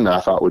time that I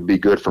thought would be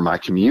good for my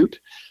commute,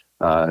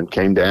 and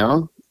came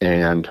down.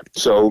 And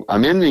so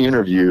I'm in the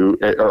interview,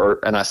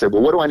 and I said,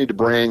 well, what do I need to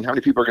bring? How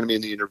many people are going to be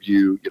in the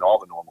interview? All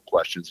the normal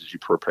questions as you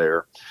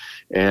prepare.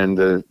 And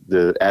the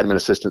admin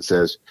assistant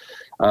says,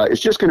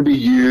 it's just going to be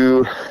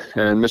you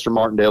and Mr.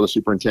 Martindale, the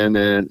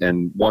superintendent,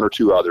 and 1 or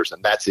 2 others,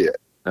 and that's it.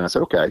 And I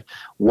said, okay,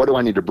 what do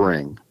I need to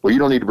bring? Well, you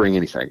don't need to bring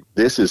anything.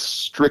 This is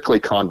strictly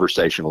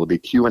conversational. It'll be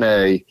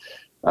Q&A,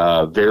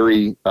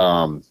 very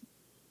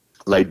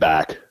laid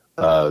back,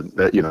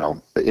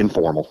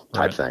 informal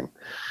type thing.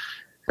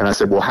 And I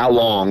said, well, how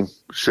long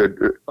should,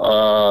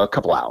 a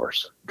couple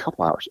hours.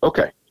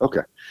 Okay.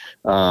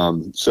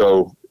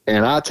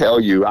 And I tell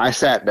you, I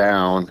sat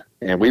down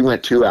and we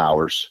went 2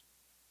 hours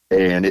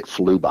and it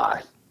flew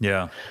by.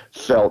 Yeah.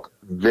 Felt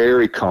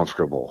very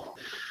comfortable,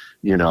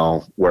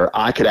 where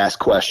I could ask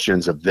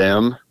questions of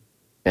them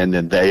and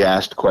then they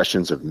asked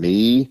questions of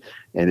me,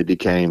 and it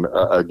became,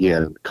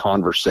 again,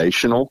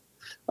 conversational.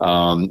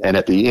 And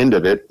at the end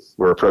of it,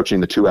 we're approaching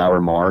the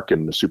 2-hour mark,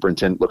 and the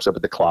superintendent looks up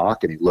at the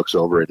clock and he looks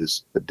over at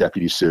the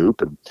deputy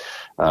soup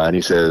and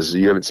he says,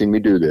 you haven't seen me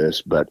do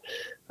this, but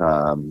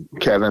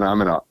Kevin,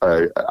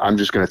 I'm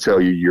just going to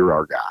tell you, you're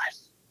our guy.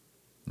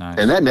 Nice.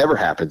 And that never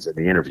happens in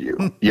the interview.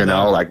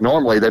 No. Like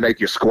normally they make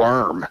you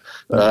squirm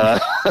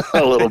a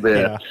little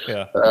bit,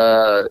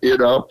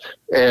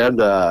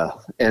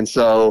 and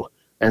so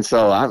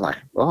I'm like,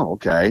 oh,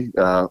 okay.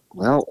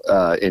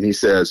 And he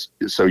says,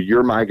 so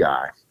you're my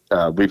guy.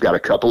 We've got a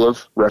couple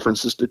of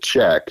references to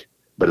check,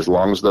 but as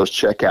long as those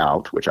check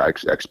out, which I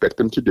expect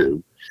them to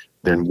do,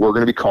 then we're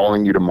going to be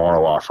calling you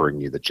tomorrow, offering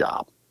you the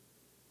job.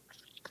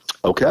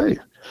 Okay.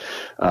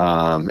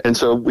 And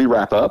so we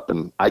wrap up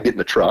and I get in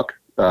the truck,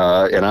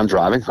 and I'm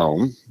driving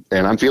home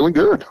and I'm feeling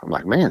good. I'm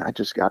like, man, I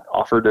just got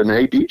offered an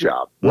AD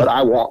job. What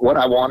I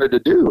wanted to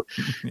do.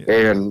 Yeah.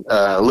 And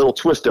a little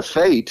twist of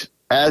fate,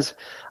 as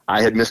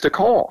I had missed a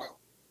call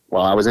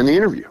while I was in the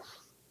interview.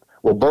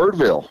 Well,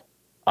 Birdville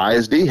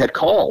ISD had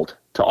called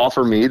to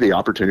offer me the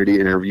opportunity to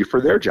interview for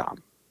their job.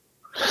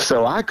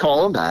 So I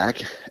call them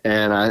back,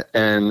 and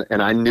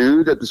I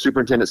knew that the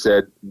superintendent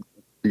said,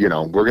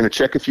 we're going to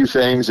check a few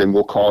things and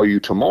we'll call you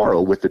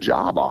tomorrow with the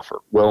job offer.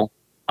 Well,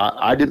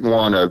 I didn't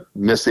want to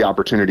miss the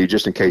opportunity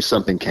just in case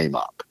something came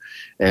up.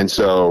 And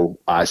so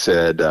I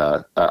said,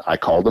 I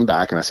called them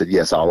back and I said,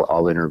 yes,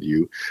 I'll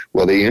interview.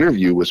 Well, the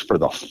interview was for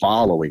the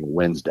following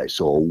Wednesday,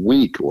 so a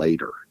week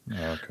later.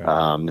 Okay.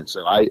 And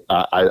so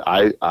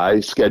I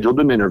scheduled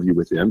an interview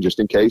with them just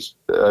in case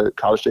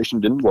College Station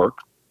didn't work.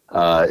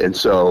 But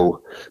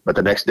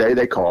the next day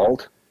they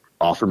called,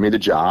 offered me the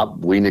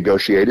job. We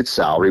negotiated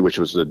salary, which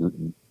was a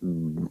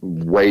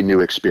way new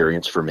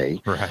experience for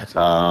me. Right.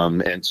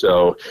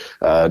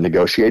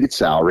 Negotiated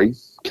salary,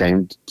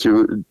 came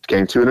to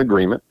an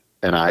agreement,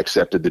 and I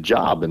accepted the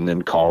job. And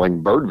then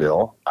calling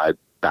Birdville, I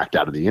backed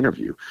out of the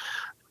interview.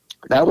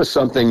 That was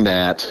something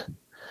that,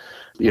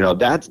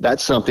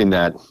 that's something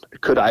that,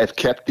 could I have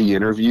kept the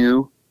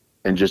interview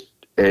and just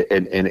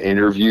and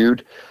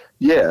interviewed?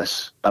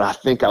 Yes, but I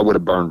think I would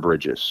have burned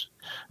bridges.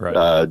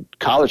 Right.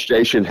 College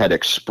Station had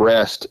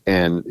expressed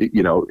and,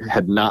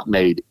 had not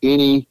made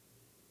any,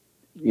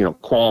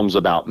 qualms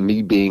about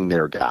me being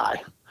their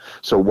guy.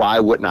 So why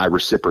wouldn't I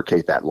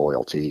reciprocate that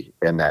loyalty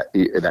and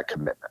that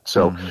commitment?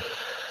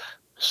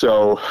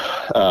 So,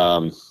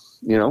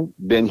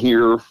 been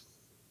here a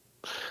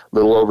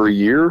little over a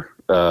year,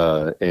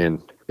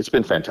 and it's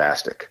been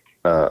fantastic.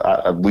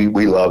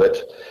 We love it.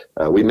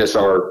 We miss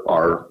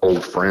our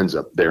old friends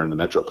up there in the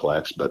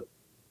Metroplex, but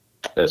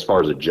as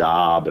far as a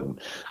job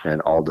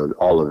and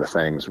all of the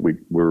things,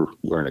 we're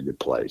in a good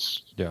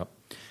place. Yeah.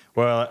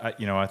 Well,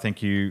 I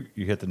think you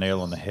hit the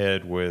nail on the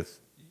head with,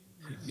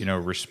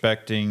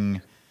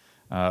 respecting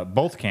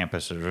both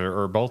campuses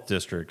or both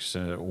districts.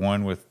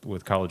 One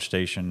with College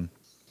Station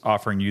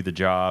offering you the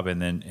job,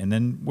 and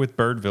then with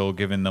Birdville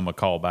giving them a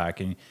call back.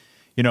 And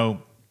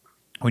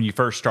when you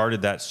first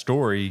started that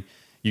story,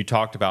 you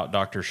talked about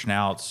Dr.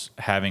 Schnautz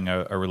having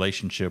a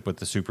relationship with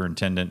the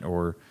superintendent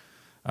or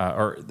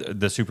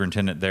the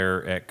superintendent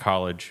there at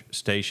College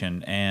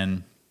Station.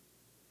 And,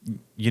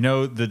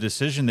 the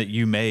decision that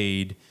you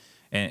made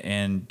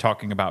and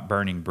talking about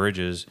burning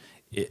bridges,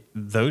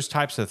 those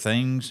types of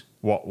things,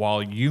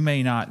 while you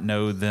may not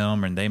know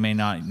them and they may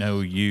not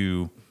know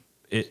you,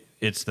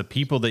 it's the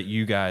people that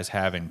you guys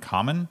have in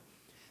common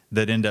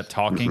that end up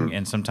talking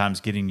and sometimes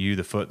getting you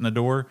the foot in the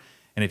door.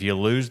 And if you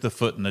lose the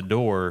foot in the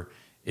door,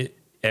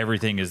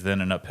 everything is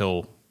then an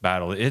uphill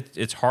battle.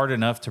 It's hard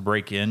enough to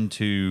break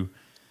into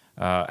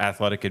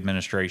athletic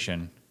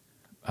administration.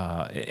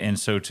 And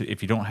so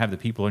if you don't have the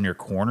people in your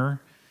corner,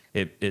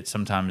 it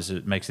sometimes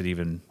it makes it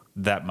even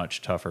that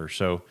much tougher.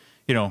 So,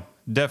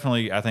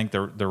 definitely I think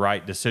the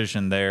right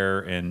decision there.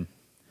 And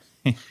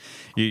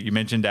you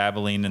mentioned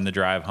Abilene and the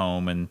drive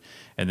home and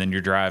then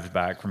your drive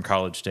back from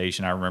College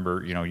Station. I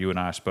remember, you and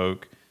I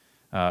spoke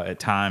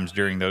at times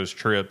during those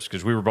trips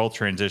because we were both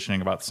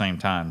transitioning about the same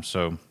time.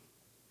 So,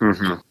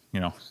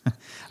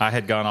 I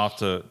had gone off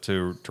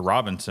to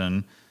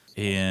Robinson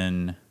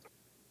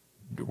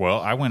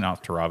I went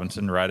off to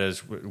Robinson right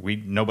as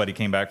nobody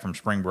came back from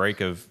spring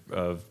break of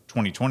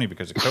 2020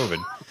 because of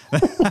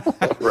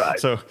COVID. Right.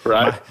 So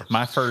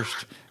my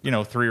first,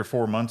 3 or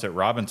 4 months at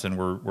Robinson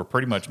were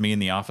pretty much me in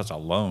the office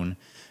alone.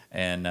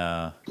 And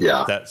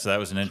that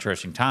was an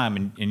interesting time.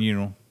 And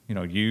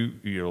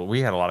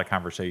we had a lot of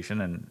conversation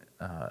and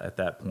at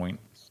that point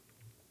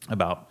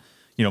about,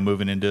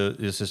 moving into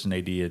the assistant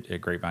AD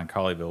at Grapevine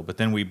Colleyville. But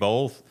then we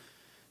both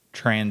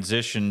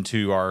transitioned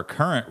to our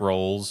current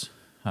roles,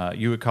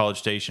 you at College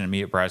Station and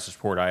me at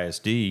Brazos-Port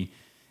ISD,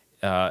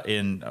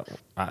 in,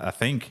 I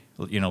think,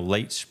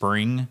 late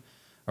spring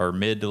or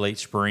mid to late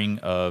spring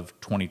of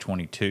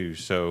 2022.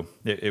 So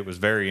it was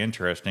very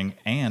interesting.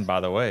 And by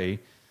the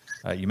way,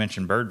 you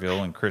mentioned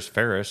Birdville and Chris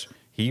Ferris.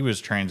 He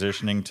was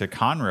transitioning to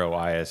Conroe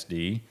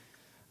ISD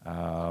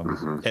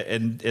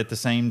and at the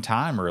same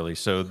time, really.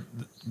 So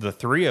the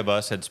three of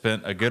us had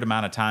spent a good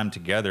amount of time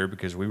together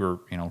because we were,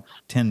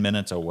 10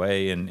 minutes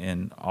away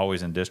and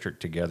always in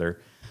district together.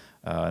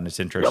 And it's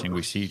interesting. Yep.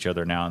 We see each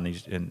other now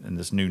in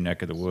this new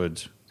neck of the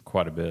woods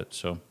quite a bit.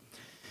 So,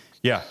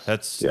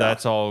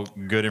 that's all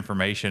good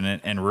information.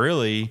 And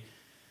really,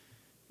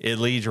 it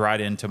leads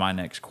right into my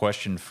next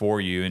question for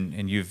you.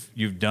 And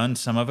you've done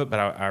some of it, but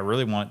I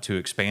really want to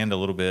expand a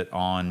little bit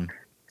on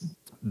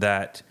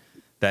that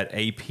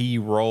AP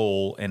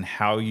role and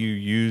how you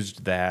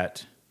used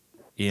that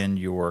in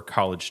your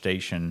College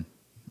Station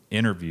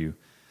interview.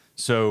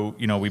 So,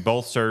 we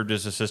both served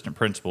as assistant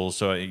principals.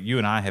 So you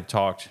and I have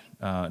talked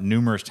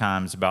numerous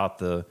times about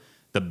the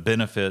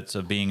benefits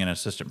of being an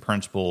assistant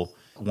principal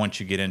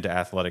once you get into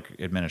athletic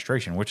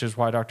administration, which is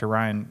why Dr.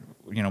 Ryan,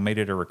 made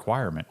it a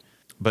requirement.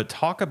 But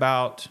talk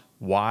about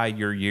why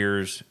your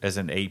years as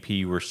an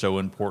AP were so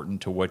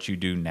important to what you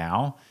do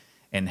now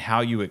and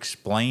how you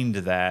explained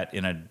that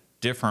in a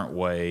different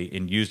way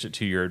and used it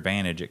to your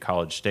advantage at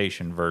College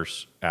Station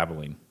versus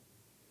Abilene.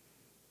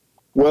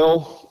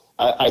 Well,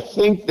 I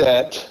think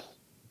that,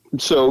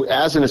 so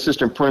as an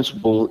assistant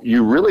principal,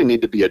 you really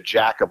need to be a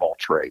jack of all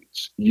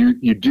trades.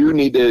 You do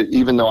need to,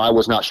 even though I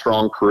was not a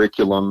strong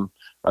curriculum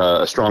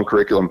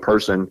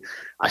person,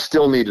 I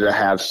still needed to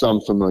have some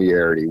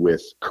familiarity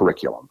with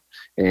curriculum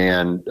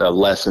and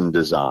lesson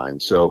design.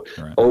 So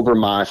right. Over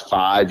my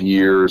 5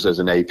 years as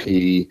an AP,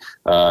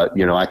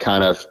 I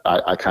kind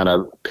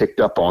of picked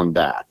up on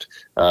that.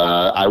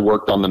 I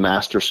worked on the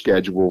master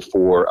schedule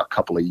for a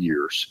couple of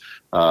years,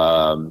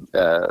 helping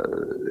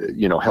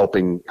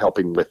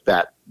with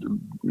that,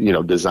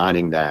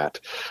 designing that.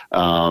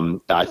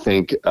 I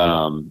think,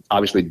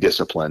 obviously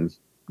discipline,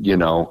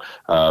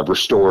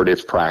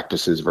 restorative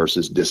practices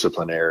versus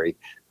disciplinary,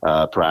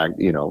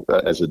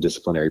 as a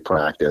disciplinary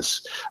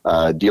practice,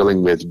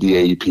 dealing with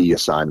DAEP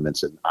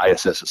assignments and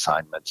ISS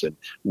assignments and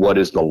what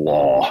is the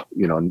law,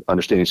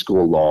 understanding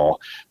school law,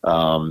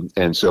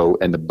 and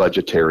the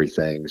budgetary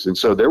things. And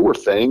so there were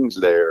things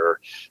there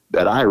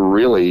that I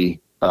really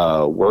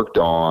worked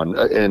on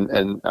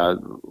and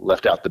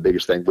left out the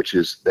biggest thing, which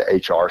is the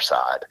HR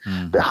side,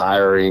 the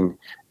hiring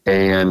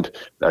and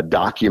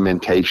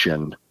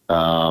documentation,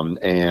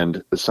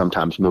 and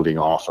sometimes moving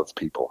off of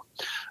people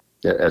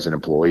as an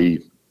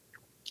employee.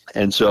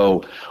 And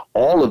so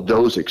all of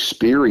those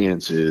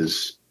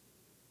experiences,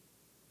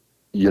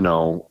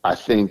 I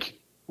think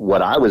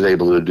what I was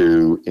able to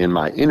do in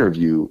my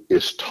interview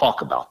is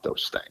talk about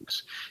those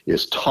things,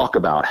 is talk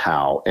about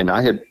how, and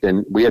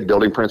we had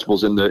building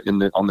principals on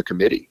the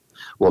committee.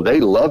 Well, they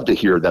love to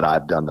hear that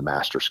I've done the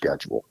master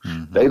schedule.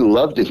 Mm-hmm. They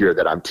love to hear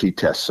that I'm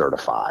T-test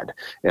certified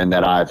and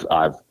that I've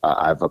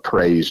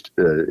appraised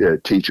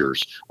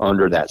teachers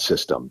under that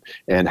system,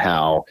 and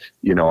how,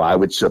 I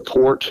would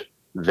support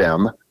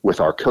them with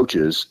our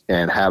coaches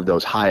and have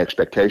those high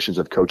expectations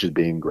of coaches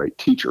being great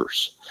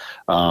teachers,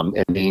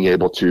 and being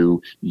able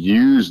to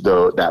use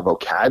that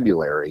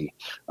vocabulary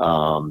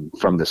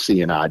from the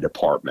C&I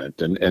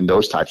department and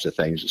those types of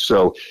things.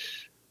 So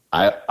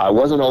I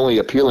wasn't only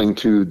appealing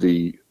to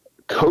the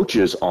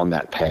coaches on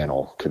that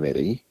panel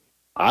committee,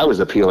 I was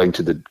appealing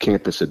to the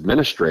campus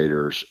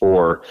administrators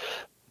or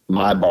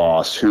my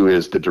boss, who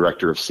is the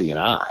director of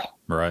C&I.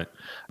 Right.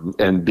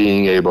 And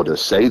being able to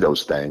say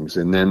those things.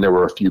 And then there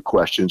were a few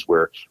questions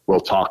where,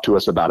 well, talk to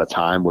us about a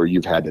time where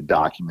you've had to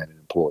document an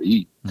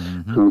employee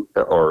who,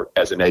 or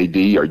as an AD,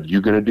 are you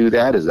going to do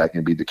that? Is that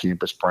going to be the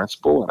campus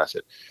principal? And I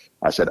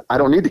said, I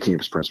don't need the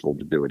campus principal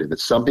to do it. If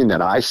it's something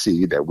that I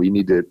see that we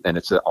need to, and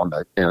it's on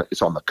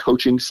the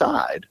coaching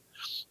side,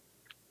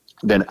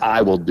 then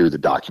I will do the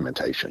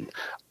documentation.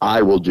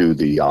 I will do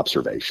the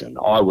observation.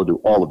 I will do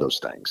all of those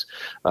things.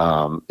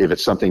 If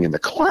it's something in the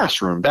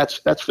classroom, that's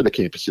for the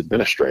campus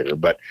administrator.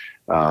 But,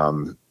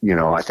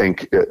 I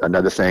think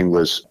another thing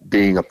was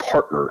being a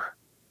partner,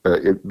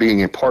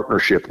 being in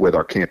partnership with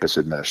our campus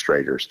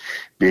administrators,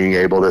 being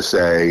able to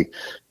say,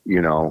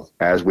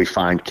 as we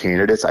find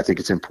candidates, I think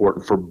it's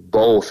important for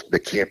both the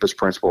campus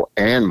principal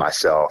and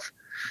myself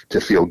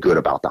to feel good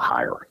about the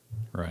hire.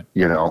 Right.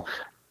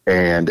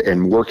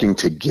 And working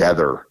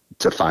together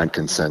to find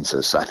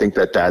consensus. I think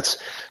that's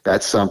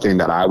something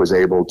that I was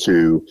able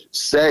to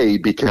say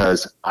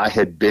because I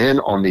had been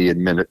on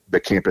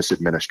the campus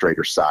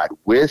administrator side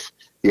with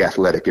the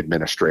athletic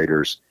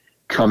administrators,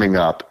 coming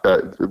up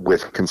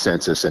with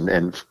consensus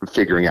and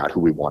figuring out who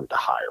we wanted to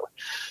hire.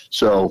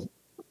 So,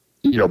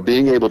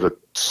 being able to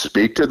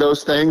speak to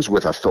those things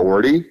with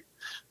authority,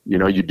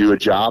 you do a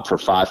job for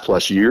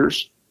 5+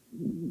 years,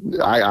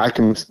 I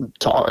can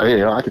talk,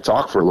 I could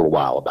talk for a little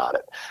while about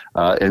it.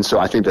 And so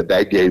I think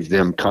that gave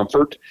them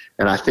comfort.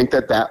 And I think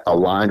that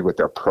aligned with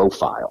their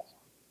profile.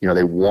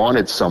 They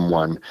wanted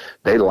someone,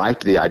 they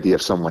liked the idea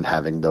of someone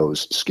having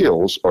those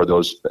skills or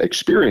those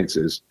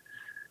experiences,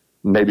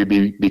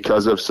 maybe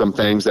because of some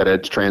things that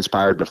had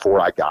transpired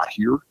before I got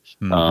here,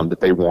 that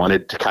they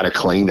wanted to kind of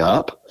clean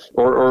up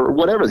or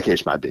whatever the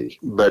case might be.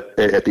 But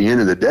at the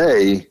end of the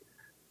day,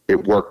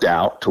 it worked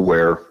out to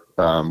where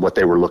what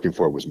they were looking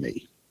for was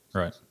me.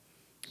 Right.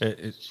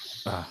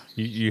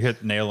 You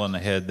hit the nail on the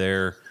head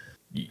there.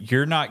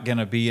 You're not going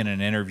to be in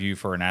an interview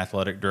for an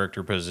athletic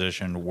director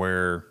position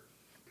where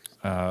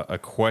a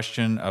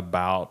question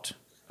about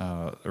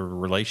a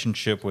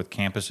relationship with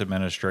campus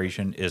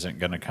administration isn't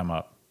going to come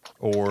up,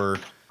 or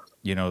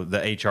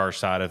the HR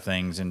side of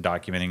things and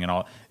documenting and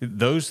all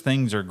those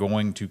things are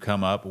going to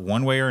come up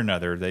one way or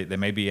another. They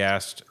may be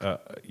asked,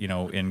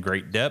 in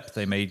great depth.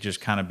 They may just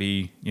kind of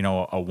be,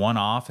 a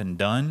one-off and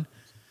done.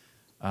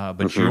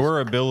 But your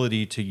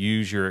ability to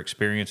use your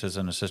experience as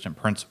an assistant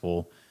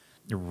principal,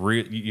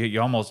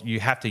 you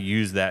have to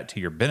use that to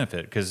your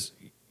benefit because,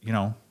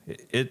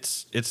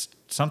 it's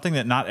something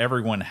that not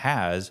everyone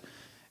has.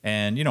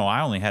 And,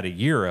 I only had a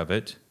year of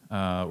it,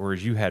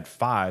 whereas you had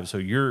 5. So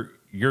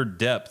your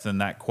depth in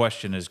that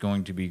question is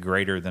going to be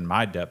greater than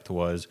my depth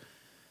was.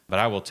 But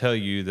I will tell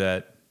you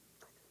that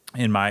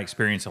in my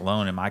experience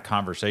alone, in my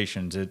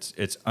conversations,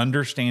 it's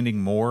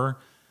understanding more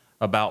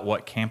about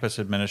what campus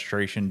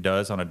administration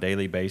does on a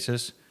daily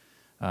basis,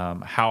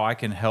 how I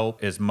can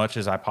help as much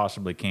as I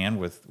possibly can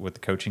with the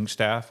coaching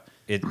staff.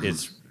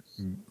 It's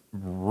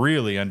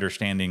really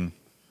understanding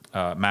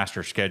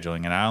master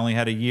scheduling. And I only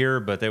had a year,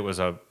 but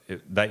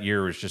that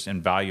year was just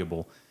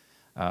invaluable.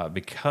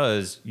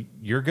 Because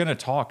you're going to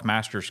talk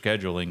master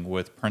scheduling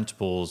with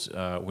principals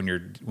when you're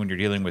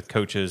dealing with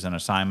coaches and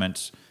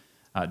assignments,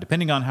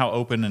 depending on how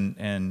open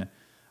and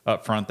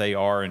upfront they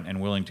are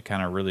and willing to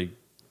kind of really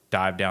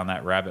dive down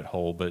that rabbit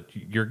hole. But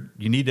you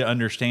need to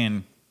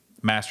understand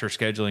master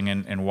scheduling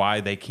and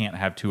why they can't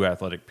have 2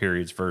 athletic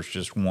periods versus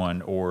just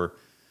 1, or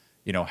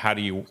how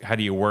do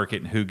you work it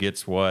and who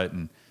gets what,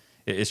 and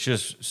it's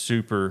just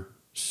super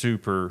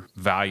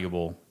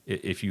valuable.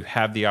 If you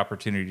have the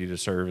opportunity to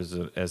serve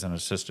as an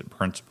assistant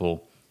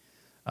principal,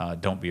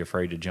 don't be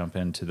afraid to jump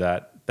into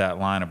that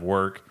line of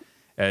work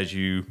as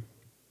you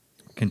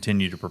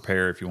continue to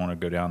prepare. If you want to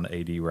go down the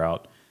AD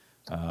route,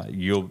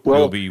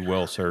 you'll be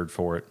well served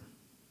for it.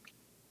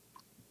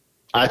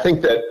 I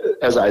think that,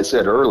 as I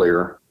said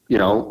earlier,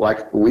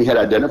 like we had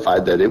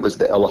identified that it was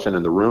the elephant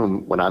in the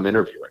room when I'm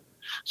interviewing.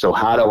 So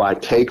how do I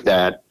take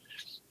that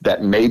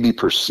may be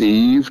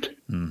perceived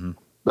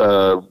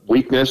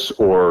weakness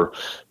or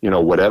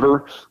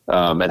whatever,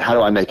 and how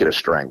do I make it a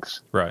strength?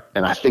 Right.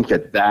 And I think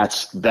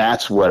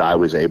that's what I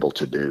was able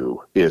to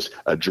do, is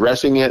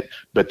addressing it,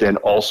 but then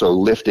also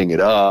lifting it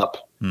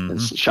up and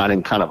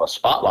shining kind of a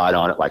spotlight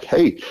on it, like,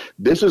 hey,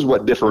 this is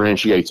what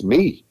differentiates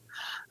me.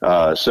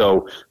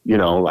 So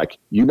like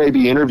you may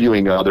be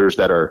interviewing others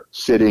that are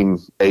sitting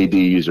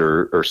ADs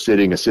or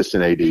sitting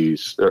assistant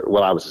ADs.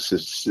 I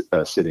was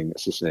sitting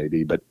assistant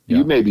AD, but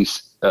you may be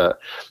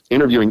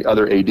interviewing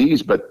other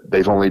ADs, but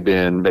they've only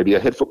been maybe a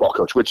head football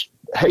coach, which,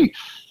 hey,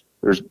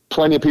 there's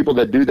plenty of people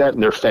that do that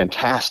and they're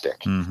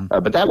fantastic.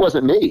 But that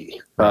wasn't me,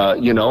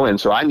 and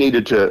so I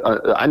needed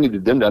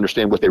them to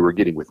understand what they were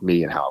getting with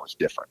me and how I was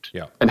different,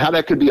 and how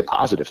that could be a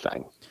positive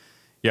thing.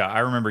 Yeah, I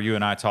remember you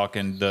and I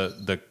talking.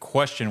 The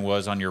question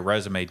was on your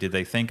resume, did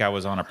they think I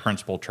was on a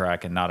principal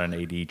track and not an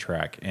AD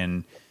track?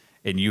 And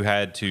you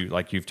had to,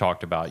 like you've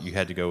talked about, you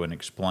had to go and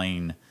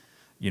explain,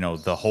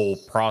 the whole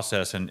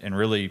process and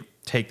really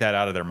take that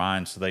out of their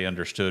mind so they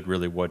understood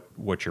really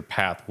what your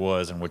path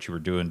was and what you were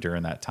doing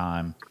during that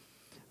time.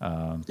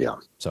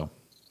 So,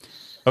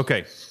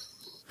 okay.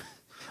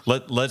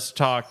 Let's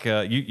talk.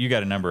 You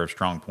got a number of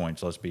strong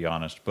points, let's be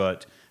honest,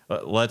 but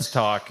let's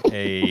talk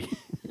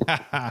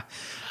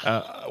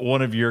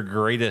one of your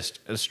greatest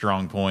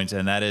strong points,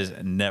 and that is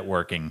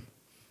networking.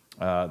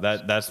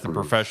 That's the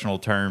professional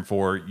term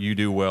for you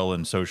do well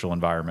in social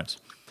environments.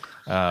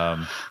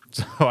 So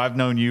I've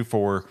known you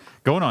for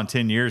going on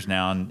 10 years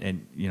now,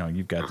 and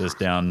you've got this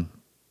down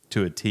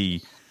to a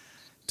T.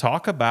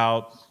 Talk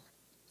about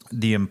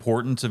the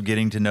importance of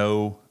getting to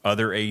know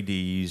other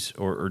ADs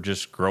or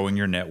just growing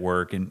your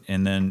network. And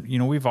then,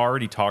 we've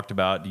already talked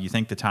about, do you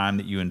think the time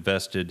that you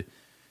invested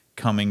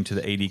coming to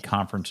the AD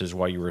conferences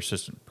while you were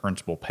assistant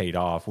principal paid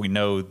off? We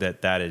know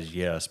that is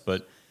yes,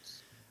 but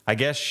I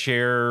guess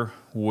share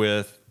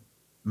with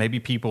maybe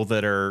people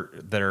that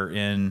are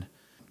in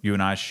you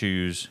and I's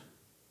shoes,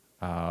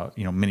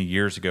 many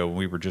years ago when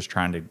we were just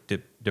trying to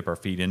dip our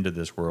feet into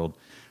this world.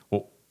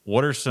 Well,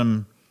 what are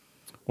some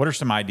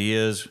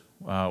ideas,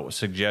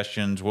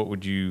 suggestions?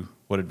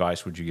 What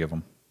advice would you give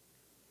them?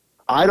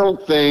 I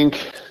don't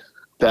think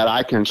that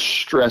I can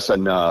stress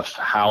enough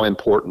how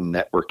important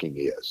networking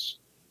is.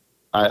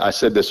 I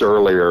said this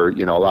earlier,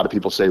 a lot of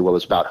people say, well,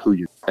 it's about who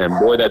you, and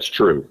boy, that's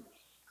true.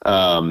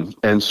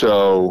 And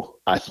so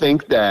I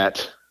think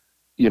that,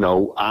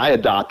 I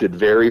adopted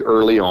very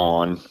early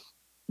on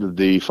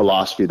the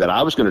philosophy that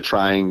I was going to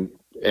try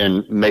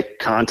and make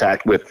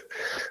contact with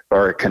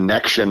or a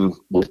connection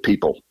with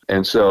people.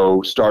 And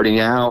so starting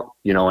out,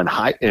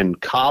 in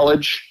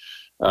college,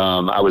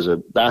 I was a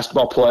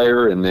basketball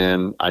player, and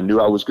then I knew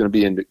I was going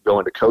to be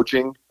going to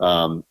coaching.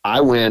 I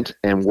went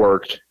and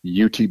worked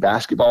UT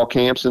basketball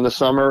camps in the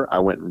summer. I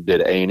went and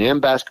did A&M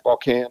basketball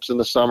camps in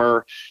the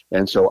summer.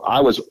 And so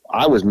I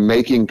was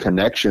making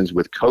connections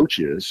with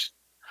coaches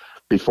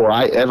before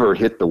I ever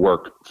hit the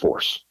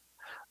workforce.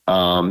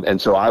 And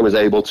so I was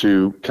able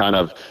to kind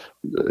of,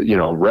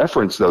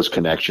 reference those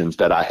connections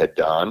that I had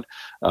done.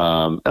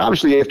 And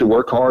obviously you have to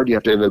work hard. You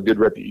have to have a good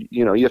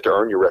you have to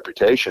earn your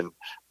reputation.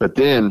 But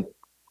then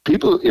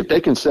people, if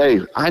they can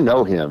say, I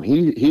know him,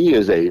 he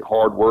is a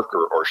hard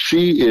worker, or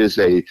she is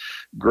a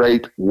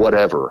great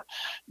whatever,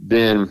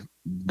 then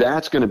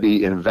that's going to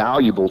be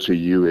invaluable to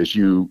you as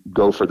you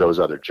go for those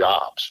other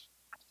jobs.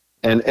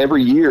 And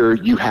every year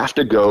you have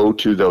to go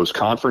to those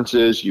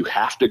conferences. You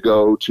have to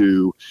go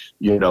to,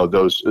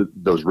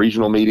 those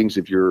regional meetings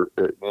if you're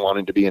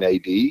wanting to be an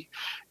AD.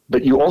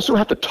 But you also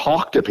have to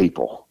talk to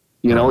people.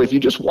 If you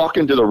just walk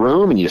into the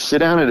room and you sit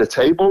down at a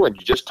table and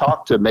you just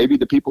talk to maybe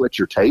the people at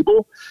your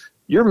table,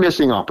 you're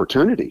missing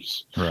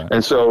opportunities. Right.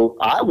 And so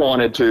I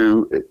wanted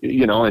to,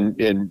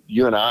 and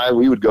you and I,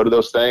 we would go to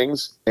those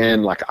things,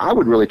 and like I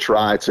would really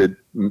try to,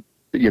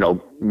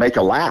 make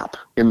a lap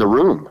in the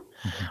room.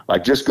 Mm-hmm.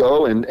 Like just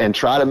go and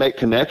try to make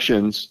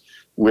connections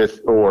with,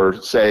 or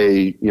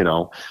say,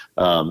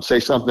 say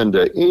something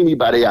to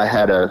anybody I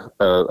had a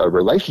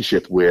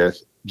relationship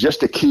with,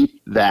 just to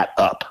keep that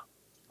up.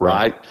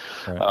 Right.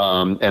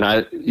 And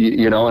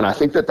I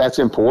think that that's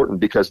important,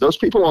 because those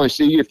people only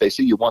see you if they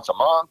see you once a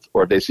month,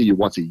 or if they see you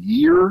once a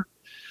year.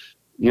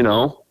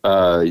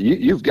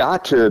 You've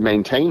got to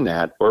maintain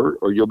that, or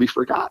you'll be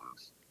forgotten.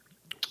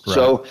 Right.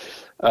 So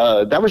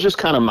that was just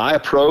kind of my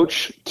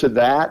approach to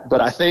that.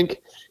 But I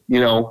think,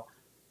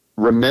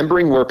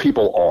 remembering where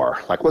people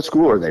are, like what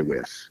school are they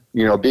with,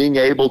 being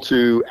able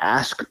to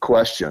ask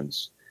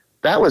questions.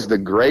 That was the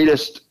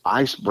greatest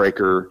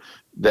icebreaker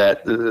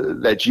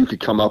that you could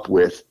come up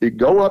with.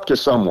 Go up to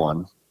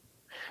someone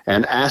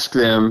and ask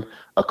them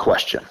a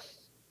question.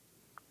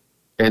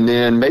 And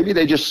then maybe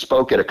they just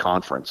spoke at a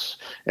conference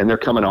and they're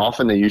coming off,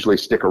 and they usually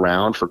stick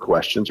around for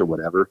questions or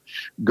whatever.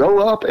 Go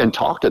up and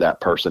talk to that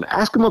person.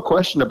 Ask them a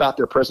question about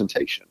their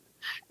presentation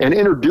and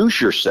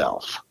introduce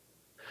yourself,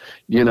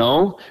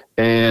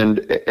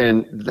 and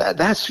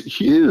that's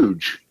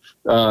huge.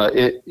 But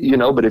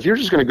if you're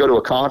just going to go to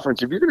a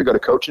conference, if you're going to go to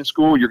coaching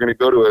school, you're going to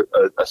go to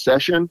a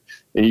session,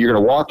 and you're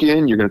going to walk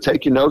in, you're going to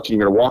take your notes, and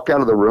you're going to walk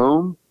out of the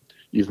room,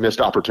 you've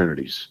missed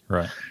opportunities.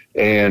 Right.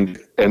 And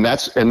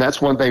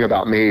that's one thing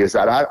about me, is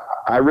that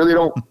I really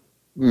don't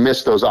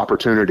miss those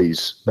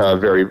opportunities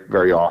very,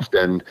 very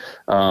often.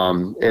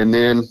 And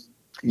then,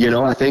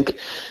 I think,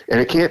 and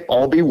it can't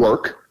all be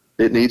work.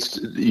 You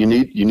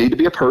need to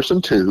be a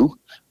person too.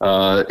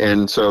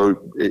 And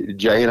so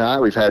Jay and I,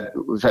 we've had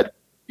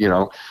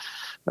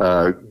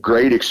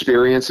great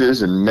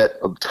experiences and met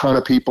a ton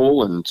of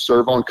people and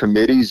serve on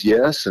committees.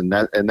 Yes. And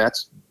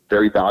that's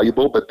very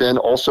valuable, but then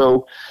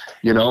also,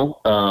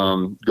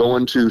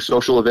 going to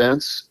social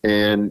events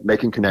and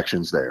making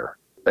connections there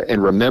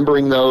and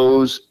remembering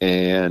those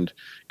and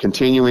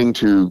continuing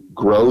to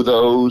grow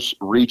those,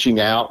 reaching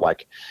out.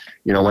 Like,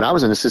 when I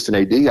was an assistant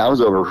AD, I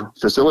was over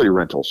facility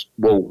rentals.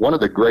 Well, one of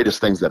the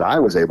greatest things that I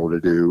was able to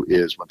do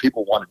is when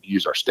people wanted to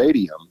use our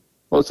stadium,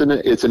 well,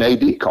 it's an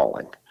AD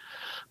calling.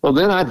 Well,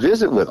 then I'd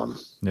visit with them.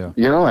 Yeah.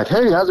 Like,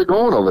 hey, how's it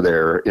going over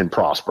there in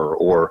Prosper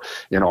or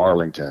in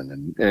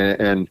Arlington,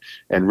 and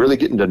really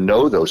getting to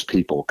know those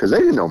people, because they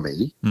didn't know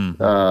me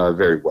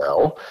very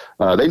well.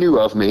 They knew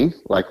of me,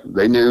 like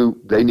they knew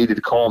they needed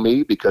to call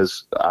me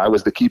because I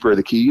was the keeper of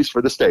the keys for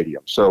the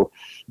stadium. So,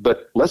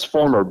 but let's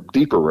form a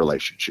deeper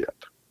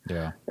relationship.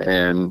 Yeah.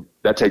 And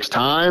that takes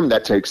time,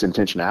 that takes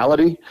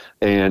intentionality,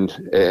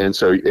 and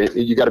so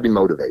you got to be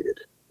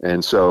motivated.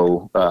 And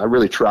so I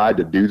really tried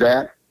to do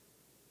that.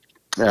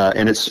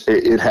 And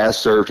it has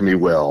served me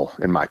well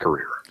in my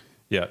career.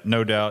 Yeah,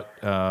 no doubt.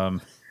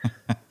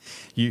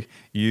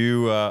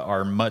 You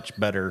are much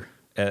better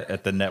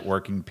at the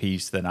networking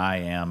piece than I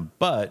am,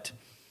 but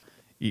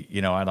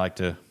I'd like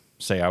to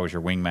say I was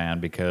your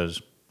wingman,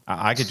 because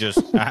I could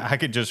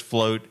just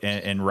float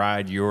and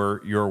ride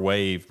your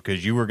wave,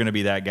 because you were going to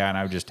be that guy and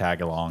I would just tag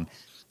along.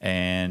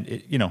 And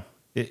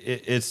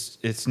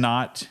it's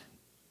not,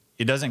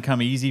 it doesn't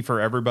come easy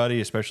for everybody,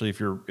 especially if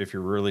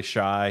you're really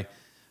shy.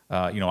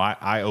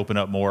 I open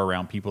up more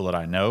around people that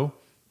I know,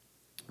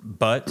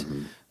 but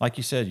like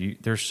you said,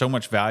 there's so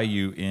much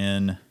value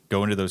in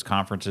going to those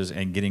conferences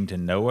and getting to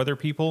know other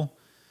people,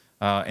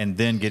 and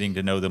then getting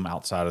to know them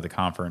outside of the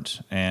conference.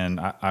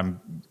 And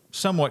I'm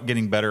somewhat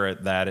getting better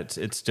at that.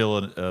 It's still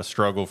a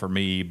struggle for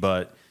me,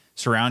 but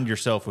surround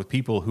yourself with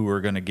people who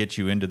are going to get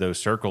you into those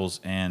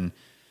circles, and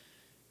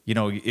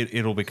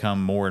it'll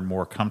become more and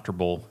more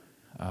comfortable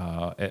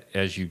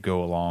as you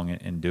go along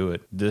and do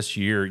it. This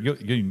year,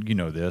 you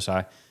know this,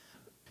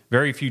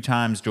 very few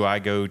times do I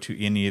go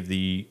to any of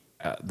the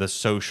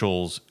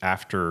socials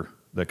after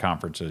the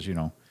conferences.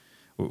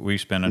 We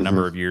spent a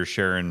number of years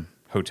sharing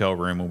hotel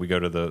room when we go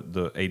to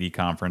the AD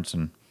conference,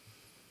 and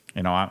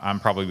I'm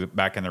probably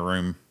back in the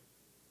room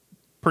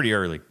pretty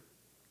early.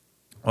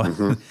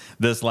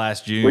 This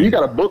last June. Well, you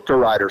got a book to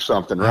write or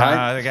something,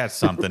 right? I got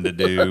something to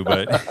do,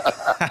 but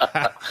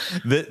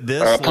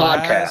this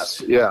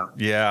podcast.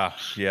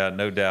 Yeah,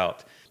 no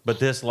doubt. But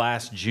this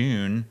last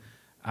June,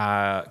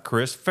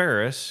 Chris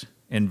Ferris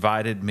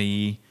invited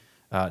me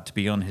to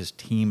be on his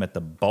team at the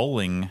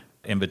bowling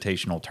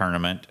invitational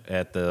tournament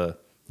at the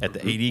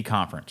AD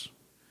conference.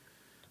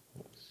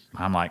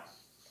 I'm like,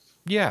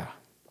 yeah,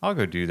 I'll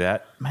go do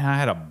that. Man, I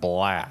had a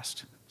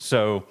blast.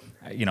 So,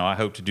 I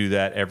hope to do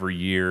that every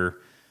year.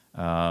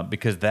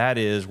 because that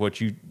is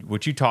what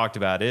you talked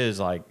about is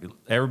like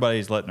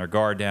everybody's letting their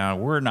guard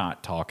down. We're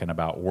not talking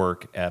about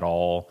work at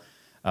all.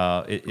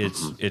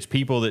 It's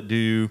people that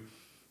do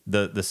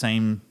the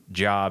same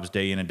jobs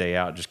day in and day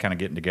out, just kind of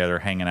getting together,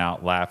 hanging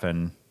out,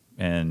 laughing,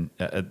 and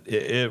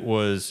it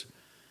was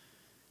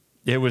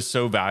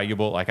so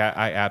valuable. Like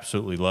I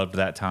absolutely loved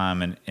that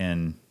time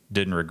and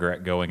didn't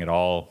regret going at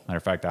all. Matter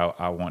of fact,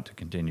 I want to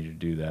continue to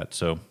do that.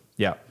 So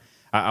yeah,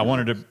 I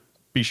wanted to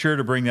be sure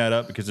to bring that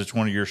up because it's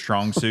one of your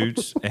strong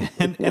suits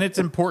and it's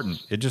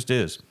important. It just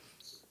is.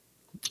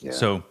 Yeah.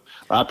 So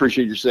I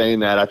appreciate you saying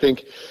that. I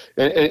think,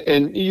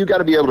 and you got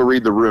to be able to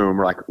read the room.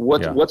 Like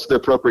what's the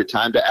appropriate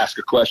time to ask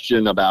a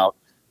question about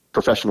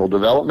professional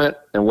development,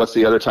 and what's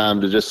the other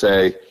time to just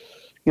say,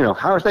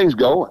 how are things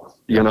going?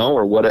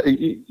 Or what?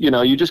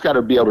 You just got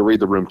to be able to read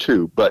the room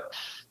too. But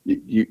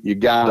you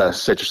got to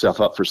set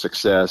yourself up for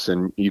success,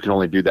 and you can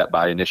only do that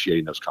by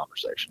initiating those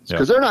conversations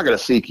because they're not going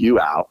to seek you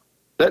out.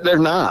 They're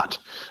not.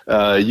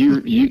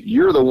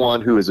 You're the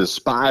one who is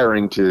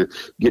aspiring to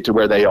get to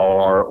where they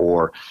are,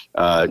 or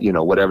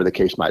whatever the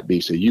case might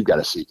be. So you've got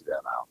to seek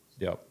them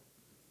out.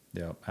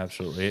 Yep,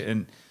 absolutely.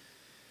 And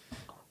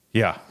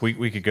yeah,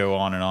 we could go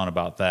on and on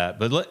about that,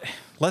 but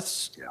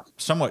let's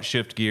somewhat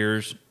shift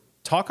gears.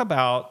 Talk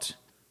about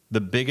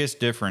the biggest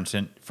difference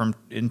in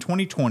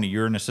 2020.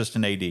 You're an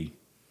assistant AD,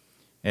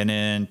 and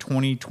in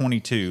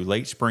 2022,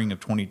 late spring of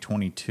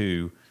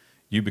 2022.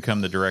 You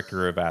become the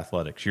director of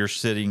athletics. You're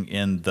sitting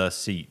in the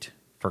seat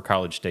for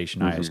College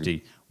Station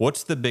ISD.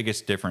 What's the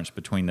biggest difference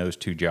between those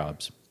two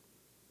jobs?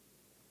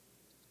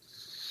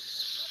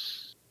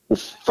 Well,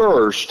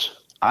 first,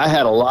 I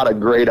had a lot of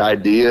great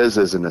ideas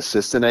as an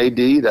assistant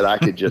AD that I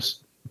could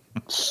just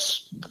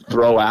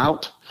throw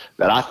out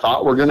that I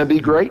thought were going to be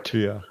great.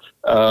 Yeah.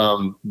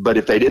 But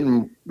if they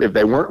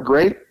weren't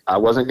great, I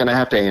wasn't going to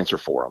have to answer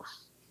for them.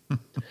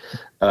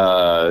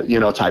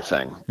 Type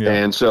thing. Yeah.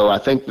 And so I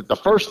think that the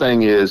first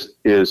thing is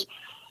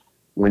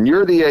when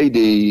you're the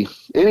AD,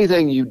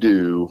 anything you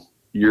do,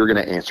 you're going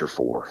to answer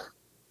for.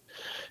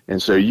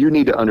 And so you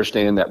need to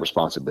understand that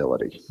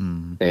responsibility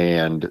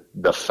and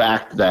the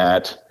fact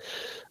that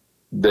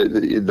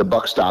the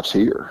buck stops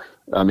here.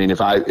 I mean,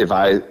 if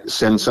I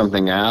send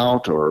something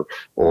out or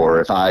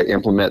if I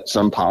implement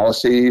some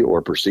policy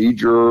or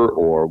procedure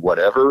or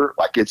whatever,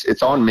 like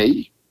it's on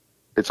me.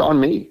 It's on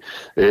me.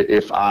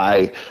 If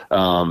I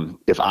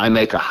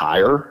make a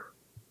hire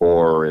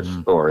or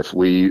if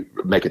we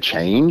make a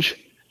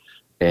change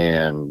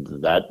and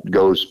that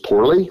goes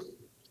poorly,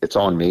 it's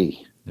on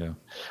me. Yeah.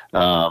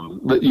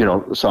 But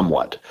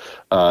somewhat.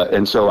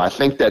 And so I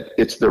think that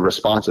it's the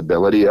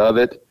responsibility of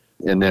it,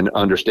 and then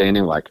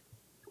understanding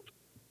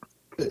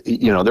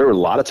there were a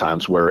lot of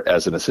times where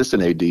as an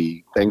assistant AD,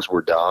 things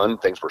were done,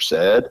 things were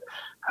said.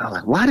 I'm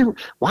like,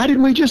 why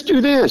didn't we just do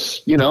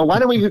this? Why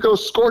didn't we go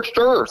scorched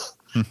earth?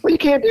 Well, you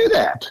can't do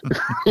that,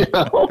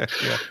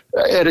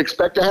 and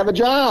expect to have a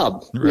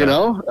job. Right.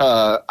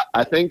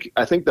 I think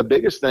the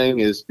biggest thing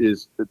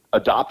is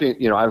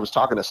adopting. I was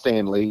talking to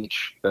Stan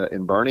Leach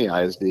in Bernie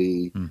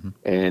ISD,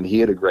 and he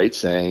had a great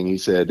saying. He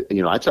said,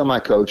 I tell my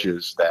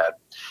coaches that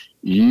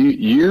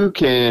you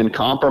can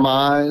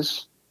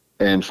compromise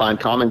and find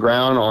common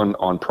ground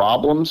on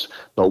problems,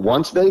 but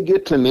once they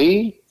get to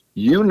me,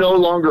 you no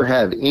longer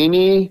have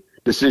any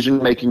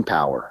decision-making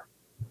power.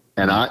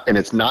 And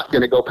it's not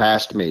going to go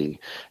past me.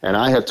 And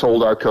I have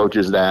told our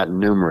coaches that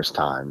numerous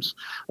times.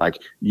 Like,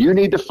 you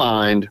need to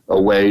find a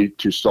way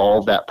to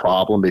solve that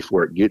problem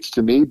before it gets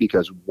to me,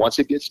 because once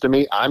it gets to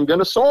me, I'm going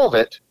to solve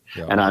it.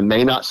 Yeah. And I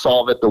may not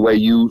solve it the way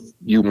you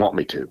want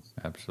me to.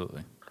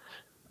 Absolutely.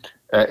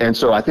 And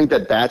so I think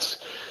that's,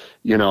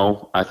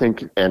 I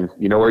think, and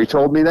where he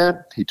told me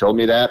that? He told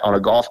me that on a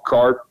golf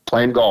cart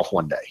playing golf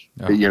one day.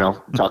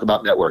 Oh. Talk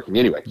about networking.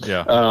 Anyway.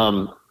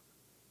 Yeah.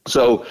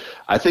 So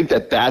I think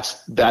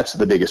that's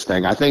the biggest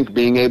thing. I think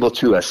being able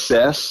to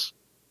assess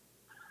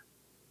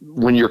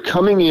when you're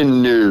coming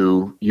in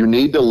new, you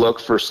need to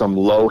look for some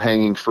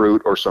low-hanging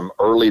fruit or some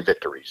early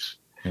victories.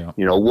 Yeah.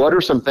 What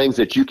are some things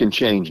that you can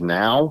change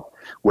now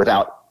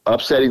without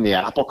upsetting the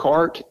apple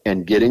cart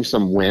and getting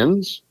some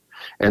wins?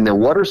 And then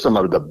what are some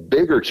of the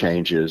bigger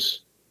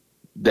changes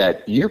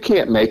that you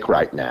can't make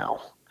right now?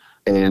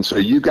 And so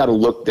you've got to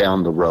look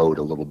down the road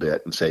a little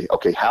bit and say,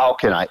 okay, how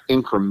can I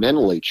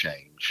incrementally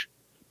change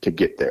to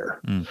get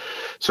there?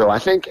 So I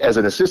think as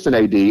an assistant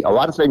AD, a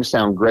lot of things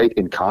sound great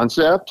in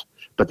concept,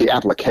 but the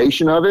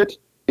application of it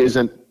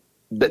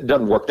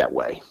doesn't work that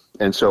way.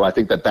 And so I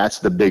think that's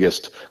the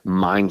biggest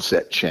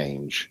mindset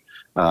change.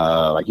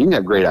 You can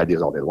have great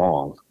ideas all day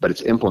long, but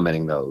it's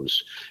implementing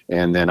those.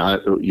 And then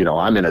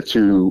I'm in a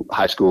 2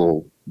 high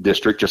school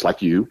district just like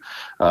you.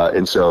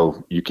 And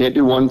so you can't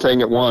do one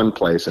thing at one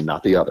place and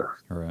not the other.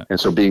 Right. And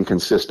so being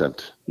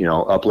consistent,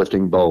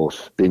 uplifting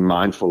both, being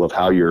mindful of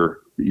how you're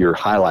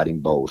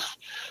highlighting both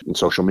in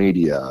social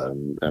media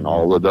and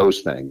all of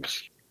those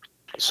things.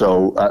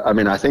 So,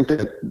 I think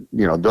that,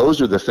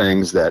 those are the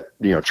things that,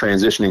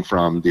 transitioning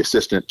from the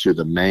assistant to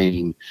the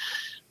main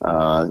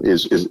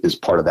is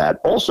part of that.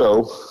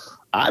 Also,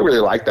 I really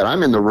like that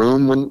I'm in the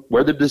room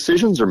where the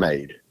decisions are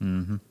made.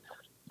 Mm-hmm.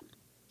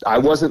 I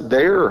wasn't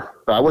there.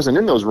 I wasn't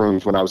in those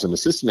rooms when I was an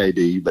assistant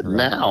AD, but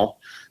now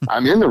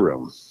I'm in the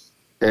room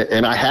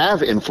and I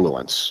have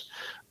influence.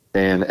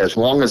 And as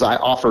long as I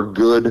offer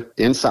good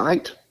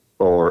insight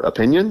or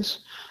opinions,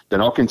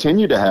 then I'll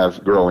continue to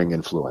have growing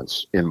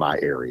influence in my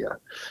area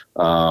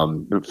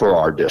for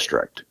our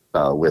district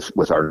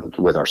with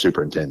our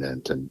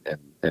superintendent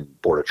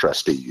and board of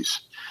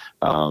trustees.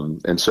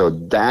 And so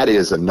that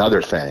is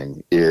another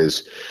thing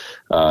is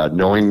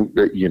knowing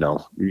that,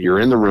 you're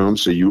in the room,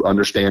 so you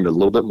understand a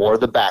little bit more of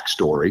the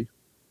backstory.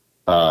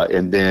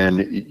 And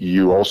then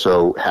you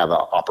also have an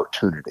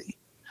opportunity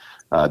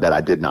that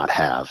I did not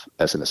have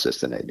as an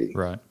assistant AD.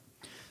 Right.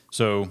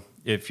 So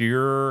if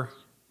you're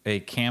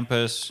a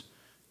campus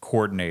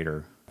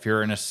coordinator, if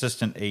you're an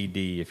assistant AD,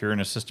 if you're an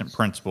assistant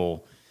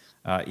principal,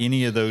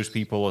 any of those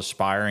people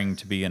aspiring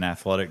to be an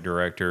athletic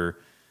director,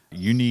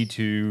 you need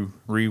to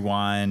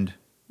rewind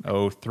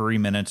 3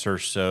 minutes or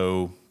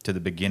so to the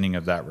beginning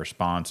of that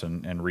response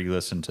and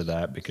re-listen to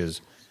that,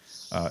 because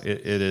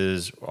it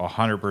is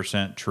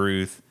 100%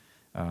 truth,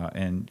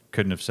 and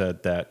couldn't have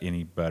said that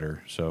any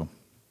better. So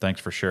thanks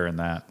for sharing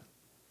that.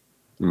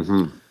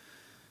 Mm-hmm.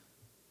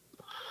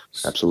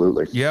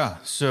 Absolutely. Yeah.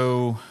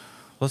 So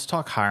let's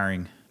talk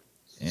hiring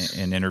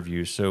and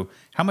interviews. So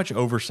how much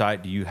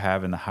oversight do you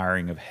have in the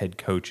hiring of head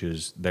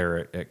coaches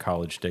there at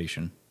College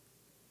Station?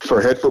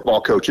 For head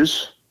football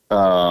coaches,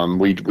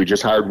 we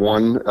just hired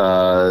one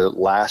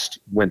last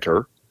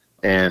winter,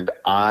 and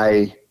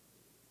I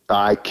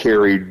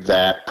carried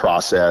that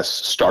process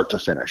start to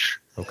finish.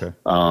 Okay.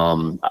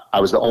 I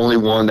was the only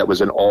one that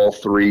was in all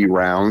 3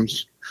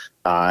 rounds.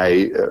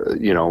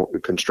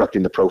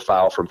 Constructing the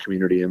profile from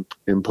community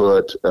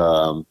input,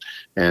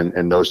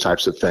 and those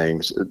types of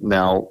things.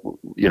 Now,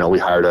 we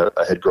hired a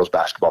head girls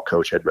basketball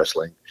coach, head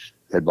wrestling,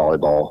 head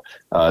volleyball.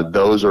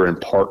 Those are in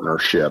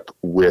partnership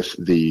with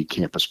the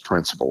campus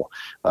principal.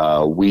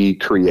 We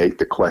create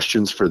the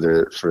questions for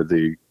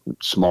the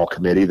small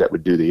committee that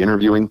would do the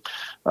interviewing.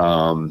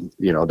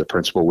 The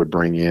principal would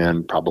bring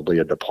in probably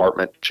a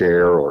department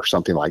chair or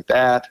something like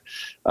that,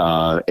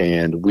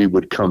 and we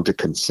would come to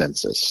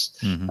consensus.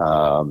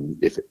 Mm-hmm.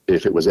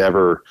 If it was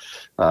ever,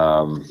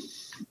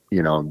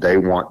 they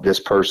want this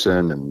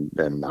person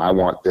and I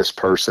want this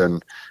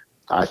person,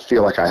 I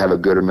feel like I have a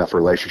good enough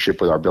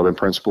relationship with our building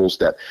principals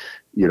that,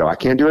 I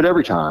can't do it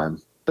every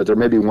time, but there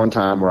may be one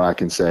time where I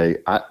can say,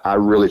 I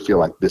really feel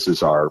like this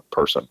is our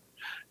person,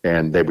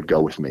 and they would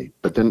go with me.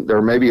 But then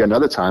there may be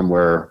another time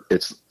where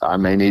I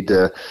may need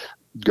to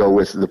go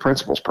with the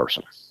principal's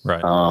person.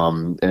 Right.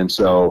 And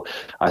so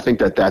I think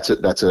that's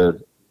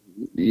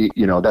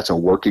a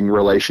working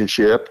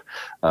relationship.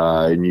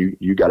 And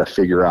you got to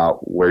figure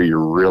out where you're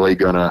really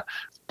going to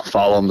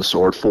fall on the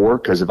sword for.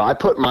 Because if I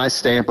put my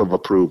stamp of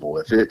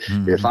approval,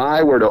 if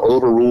I were to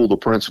overrule the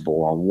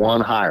principal on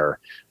one hire,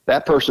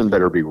 that person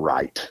better be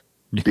right.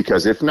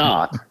 Because if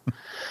not,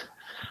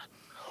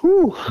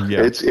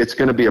 it's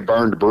going to be a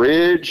burned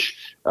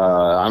bridge.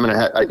 I'm going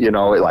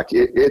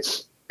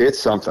to it's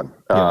something.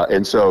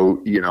 And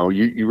so,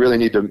 you really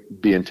need to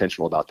be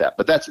intentional about that.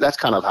 But that's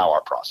kind of how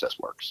our process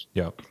works.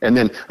 Yeah. And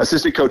then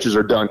assistant coaches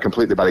are done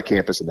completely by the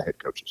campus and the head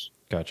coaches.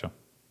 Gotcha.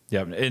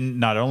 Yeah. And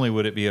not only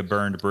would it be a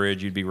burned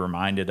bridge, you'd be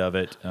reminded of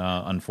it,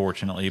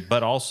 unfortunately,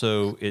 but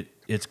also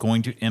it's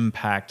going to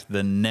impact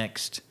the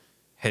next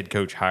head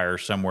coach hire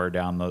somewhere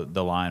down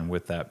the line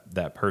with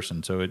that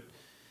person. So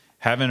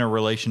having a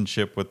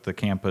relationship with the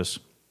campus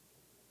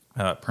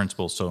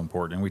principal is so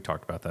important. And we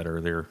talked about that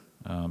earlier,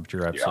 but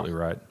you're absolutely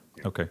right.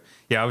 Okay.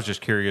 Yeah, I was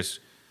just curious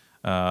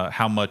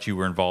how much you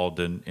were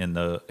involved in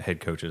the head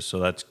coaches. So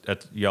that's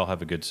y'all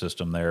have a good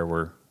system there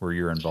where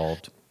you're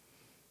involved.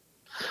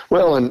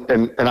 Well, and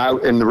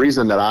the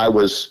reason that I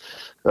was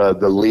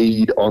the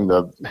lead on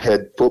the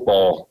head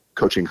football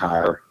coaching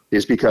hire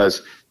is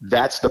because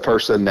that's the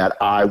person that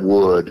I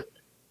would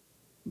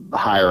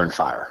hire and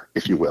fire,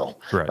 if you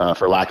will, right.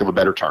 For lack of a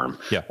better term.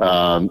 Yeah.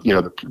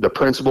 The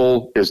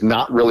principal is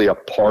not really a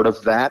part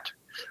of that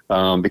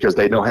because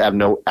they don't have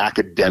no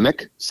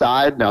academic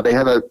side. Now they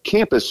have a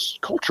campus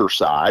culture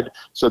side,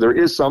 so there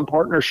is some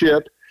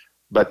partnership,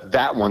 but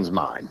that one's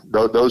mine.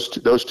 Those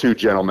two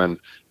gentlemen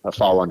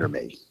fall under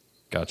me.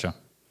 Gotcha.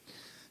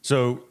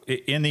 So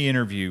in the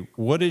interview,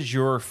 what is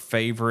your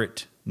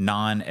favorite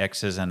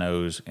non-X's and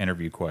O's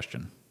interview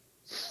question?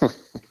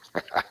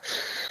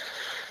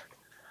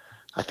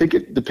 I think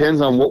it depends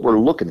on what we're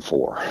looking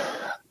for.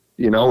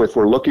 If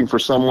we're looking for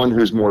someone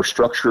who's more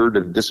structured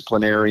and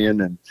disciplinarian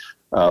and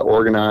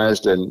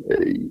organized, and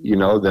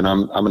then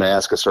I'm going to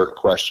ask a certain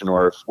question.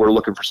 Or if we're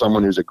looking for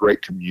someone who's a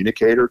great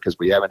communicator, because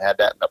we haven't had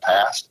that in the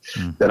past,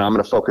 then I'm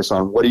going to focus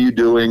on what are you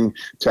doing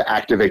to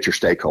activate your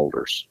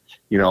stakeholders.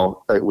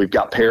 We've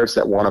got parents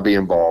that want to be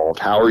involved.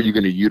 How are you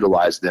going to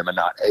utilize them and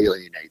not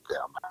alienate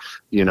them?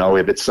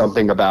 If it's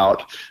something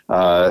about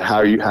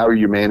how are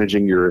you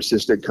managing your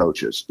assistant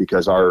coaches,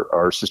 because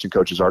our assistant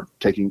coaches aren't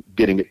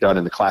getting it done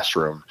in the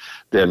classroom,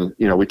 then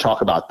we talk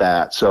about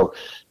that. So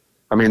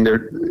I mean,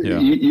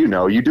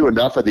 you do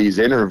enough of these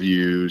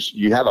interviews,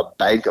 you have a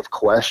bank of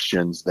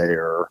questions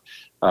there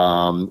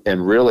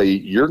And really,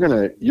 you're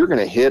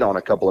gonna hit on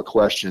a couple of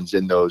questions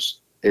in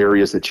those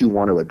areas that you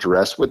want to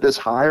address with this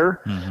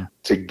hire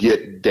to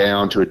get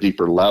down to a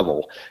deeper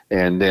level.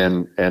 And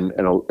then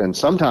and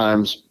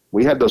sometimes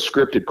we have those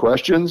scripted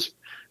questions,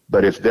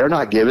 but if they're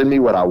not giving me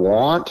what I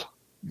want,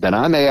 then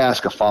I may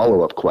ask a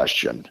follow-up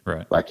question.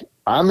 Right. Like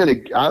I'm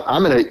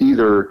gonna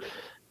either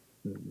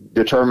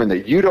determine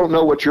that you don't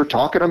know what you're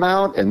talking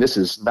about, and this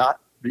is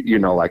not,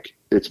 like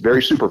it's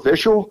very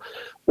superficial,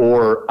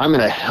 or I'm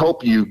going to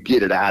help you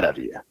get it out of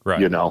you,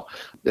 right.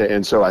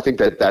 And so I think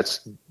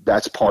that's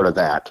part of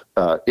that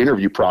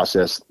interview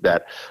process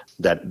that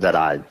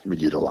I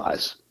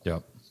utilize.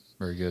 Yep.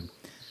 Very good.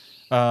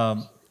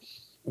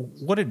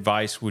 What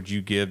advice would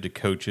you give to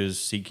coaches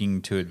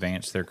seeking to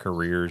advance their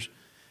careers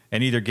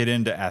and either get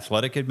into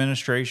athletic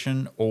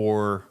administration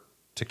or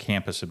to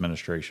campus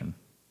administration?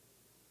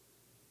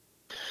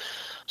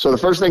 So the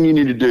first thing you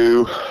need to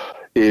do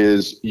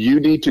is you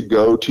need to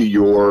go to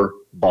your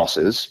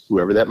bosses,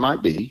 whoever that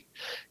might be,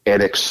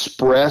 and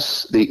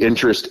express the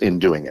interest in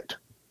doing it.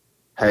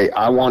 Hey,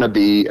 I want to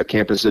be a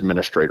campus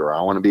administrator.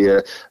 I want to be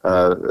a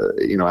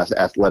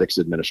athletics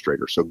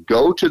administrator. So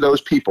go to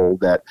those people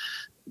that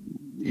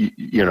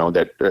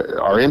that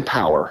are in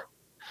power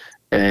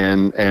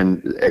and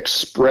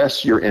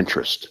express your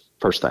interest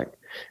first thing.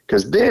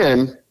 Because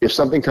then if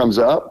something comes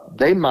up,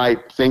 they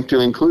might think to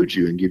include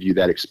you and give you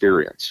that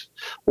experience,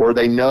 or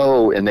they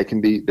know and they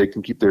can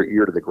keep their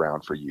ear to the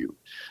ground for you.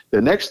 The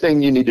next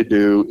thing you need to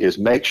do is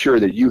make sure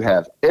that you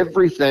have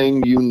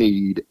everything you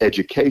need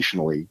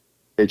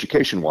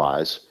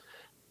education-wise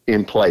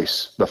in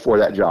place before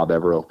that job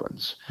ever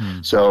opens.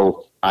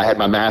 So I had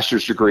my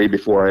master's degree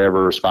before I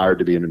ever aspired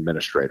to be an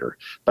administrator,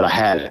 but I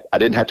had it. I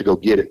didn't have to go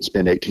get it and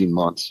spend 18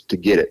 months to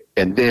get it.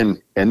 And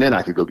then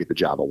I could go get the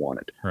job I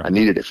wanted. Right. I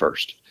needed it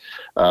first.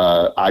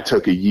 I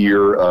took a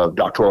year of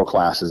doctoral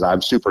classes.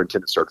 I'm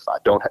superintendent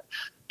certified. Don't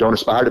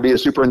aspire to be a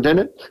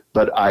superintendent,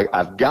 but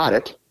I've got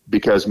it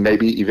because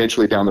maybe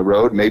eventually down the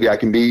road, maybe I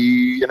can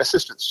be an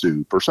assistant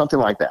sup or something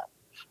like that.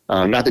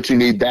 Not that you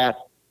need that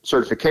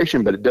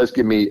certification, but it does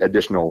give me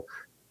additional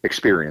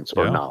experience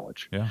or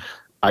knowledge. Yeah.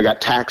 I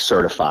got tax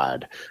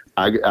certified.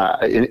 I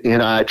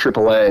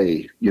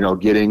NIAAA,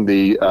 getting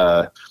the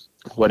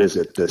what is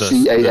it? The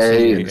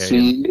CAA and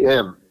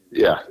CM.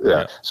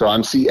 Yeah. So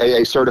I'm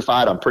CAA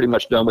certified. I'm pretty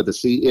much done with the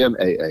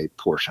CMAA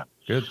portion.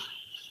 Good.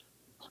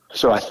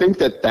 So I think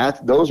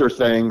that those are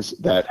things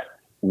that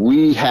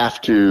we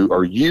have to,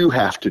 or you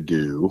have to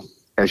do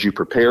as you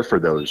prepare for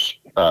those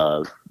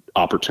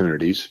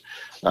opportunities.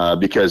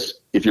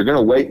 Because if you're going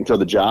to wait until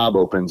the job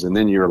opens and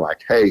then you're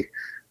like, hey,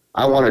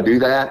 I want to do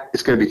that,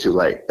 it's going to be too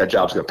late. That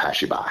job's going to pass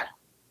you by.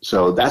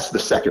 So that's the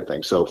second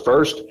thing. So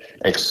first,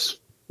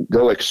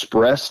 go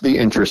express the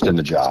interest in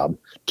the job.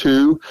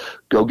 2,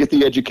 go get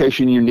the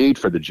education you need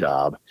for the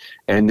job.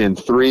 And then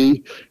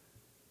 3,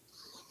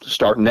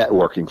 start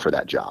networking for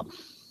that job.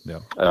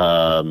 Yeah.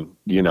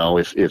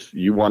 If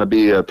you want to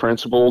be a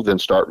principal, then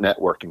start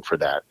networking for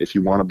that. If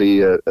you want to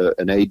be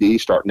an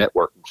AD, start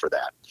networking for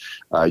that.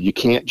 You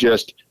can't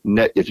just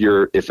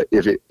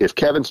if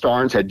Kevin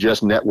Starnes had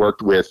just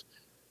networked with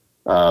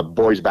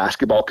boys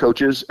basketball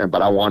coaches,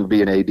 but I wanted to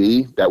be an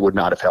AD, that would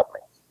not have helped me.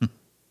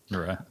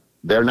 Right.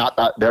 They're not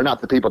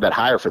the people that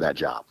hire for that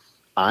job.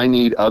 I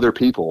need other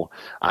people.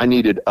 I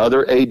needed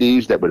other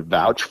ADs that would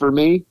vouch for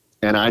me,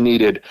 and I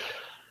needed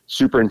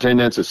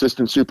superintendents,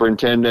 assistant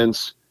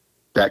superintendents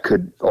that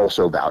could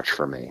also vouch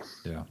for me.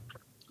 Yeah.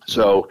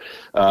 So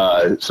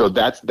those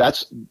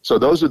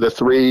are the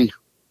 3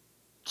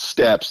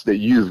 steps that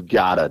you've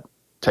got to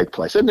take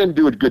place, and then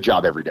do a good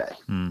job every day.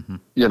 Mm-hmm.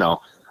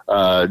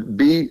 I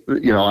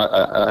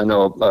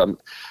know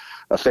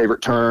a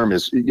favorite term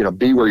is,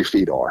 be where your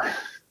feet are,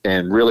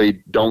 and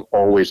really don't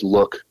always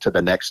look to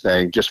the next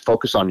thing. Just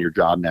focus on your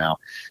job now.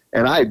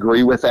 And I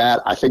agree with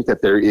that. I think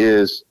that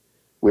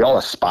we all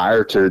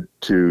aspire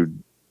to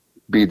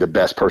be the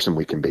best person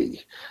we can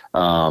be.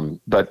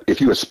 But if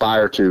you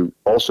aspire to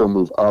also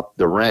move up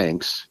the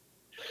ranks,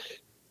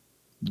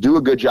 do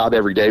a good job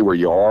every day where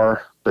you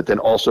are, but then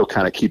also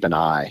kind of keep an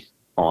eye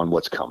on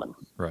what's coming.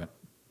 Right.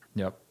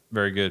 Yep.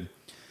 Very good.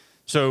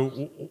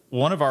 So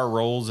one of our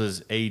roles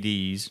as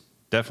ADs,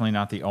 definitely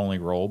not the only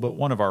role, but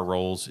one of our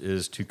roles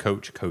is to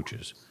coach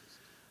coaches.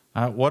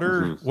 What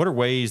are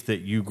ways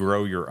that you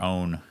grow your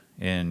own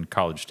in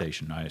College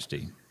Station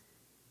ISD?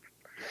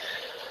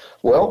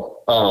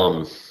 Well,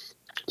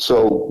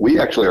 so we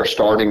actually are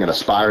starting an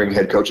aspiring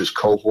head coaches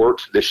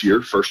cohort this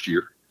year, first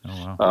year.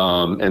 Oh,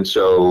 wow. And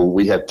so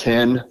we have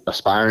 10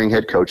 aspiring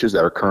head coaches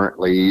that are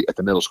currently at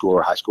the middle school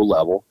or high school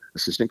level,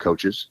 assistant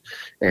coaches,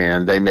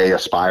 and they may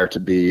aspire to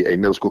be a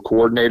middle school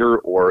coordinator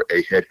or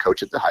a head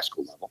coach at the high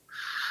school level.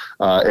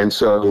 And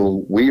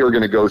so we are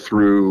going to go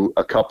through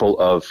a couple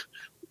of,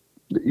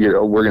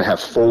 we're going to have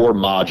 4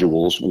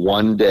 modules,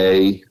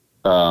 1-day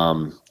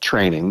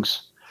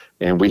trainings.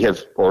 And we have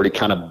already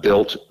kind of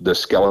built the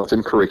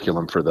skeleton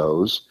curriculum for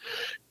those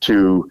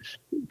to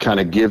kind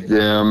of give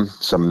them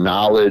some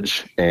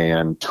knowledge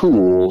and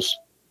tools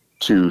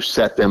to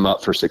set them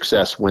up for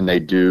success when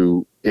they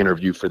do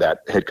interview for that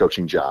head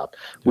coaching job.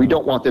 We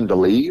don't want them to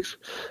leave,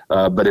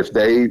 but if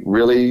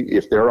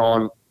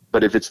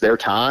it's their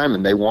time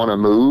and they want to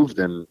move,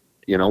 then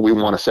we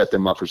want to set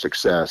them up for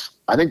success.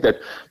 I think that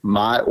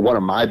one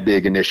of my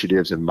big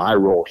initiatives in my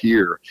role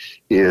here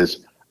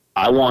is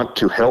I want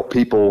to help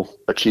people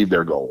achieve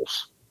their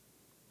goals,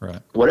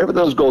 right? Whatever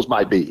those goals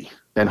might be,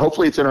 and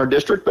hopefully it's in our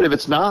district. But if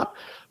it's not,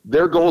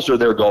 their goals are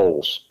their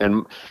goals,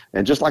 and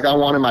just like I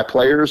wanted my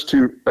players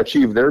to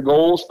achieve their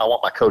goals, I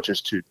want my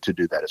coaches to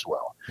do that as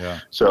well.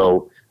 Yeah.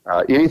 So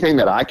anything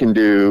that I can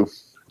do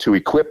to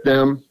equip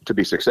them to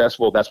be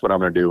successful, that's what I'm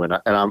going to do.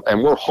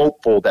 And we're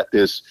hopeful that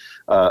this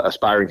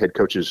Aspiring Head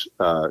Coaches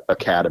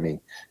Academy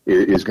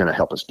is going to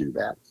help us do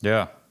that.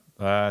 Yeah,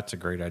 that's a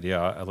great idea.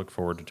 I look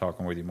forward to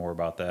talking with you more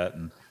about that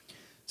and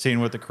seeing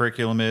what the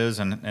curriculum is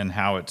and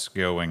how it's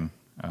going.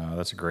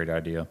 That's a great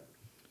idea.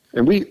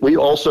 And we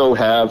also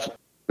have,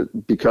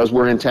 because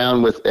we're in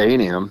town with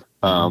A&M,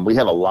 we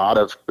have a lot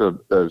of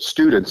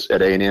students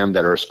at A&M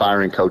that are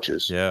aspiring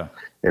coaches. Yeah.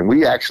 And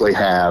we actually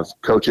have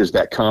coaches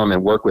that come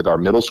and work with our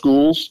middle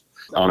schools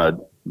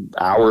on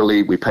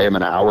we pay them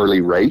an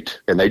hourly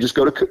rate, and they just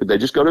go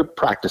to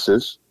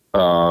practices,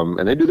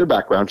 and they do their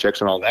background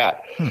checks and all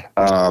that.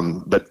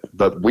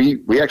 But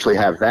we actually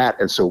have that.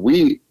 And so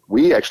we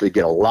actually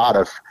get a lot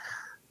of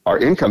our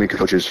incoming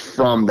coaches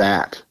from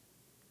that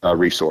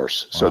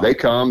resource. Wow. So they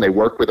come, they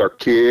work with our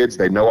kids,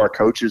 they know our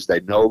coaches, they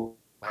know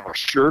our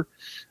sure.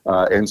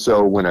 And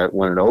so when a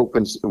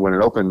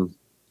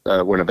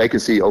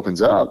vacancy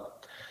opens up,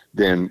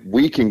 then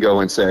we can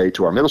go and say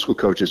to our middle school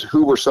coaches,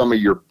 who were some of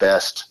your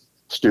best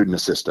student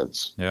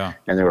assistants? Yeah.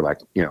 And they were like,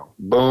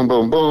 boom,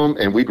 boom, boom.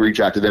 And we'd reach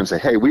out to them and say,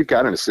 hey, we've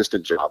got an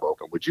assistant job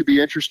open. Would you be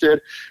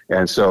interested?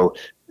 And so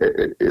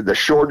the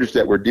shortage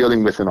that we're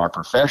dealing with in our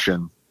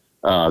profession,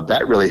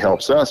 that really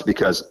helps us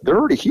because they're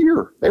already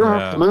here. They don't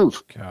have to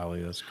move.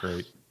 Golly, that's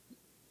great.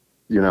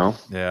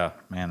 Yeah,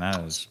 man,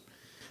 that's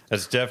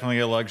definitely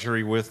a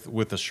luxury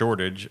with the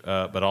shortage.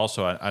 But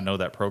also I know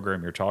that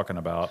program you're talking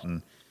about,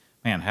 and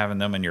man, having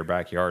them in your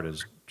backyard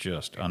is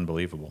just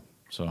unbelievable.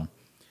 So,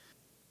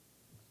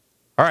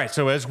 all right.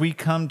 So as we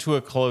come to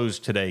a close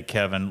today,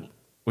 Kevin,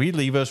 will you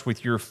leave us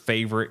with your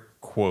favorite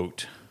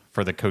quote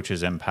for the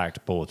Coach's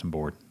Impact Bulletin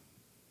Board?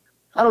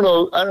 I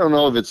don't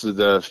know if it's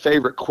the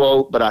favorite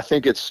quote, but I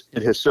think it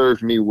has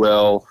served me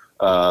well,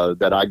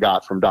 that I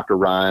got from Dr.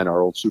 Ryan,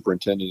 our old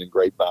superintendent in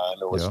Grapevine.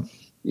 It was,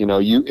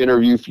 you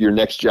interview for your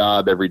next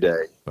job every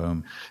day.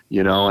 Boom.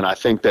 And I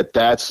think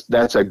that's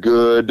a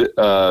good,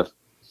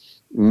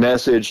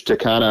 message to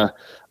kind of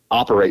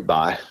operate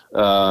by.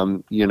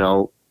 Come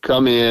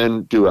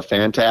in, do a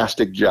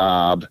fantastic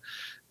job,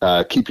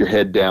 keep your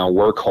head down,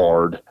 work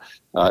hard,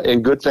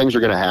 and good things are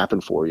going to happen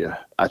for you.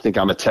 I think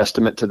I'm a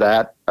testament to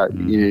that. I've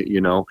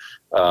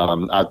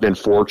been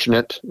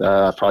fortunate.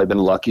 I've probably been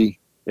lucky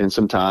in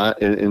some time,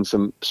 in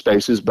some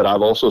spaces, but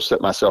I've also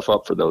set myself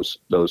up for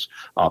those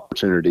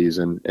opportunities.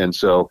 And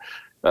so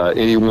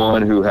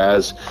anyone who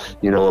has,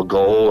 a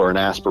goal or an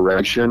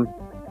aspiration,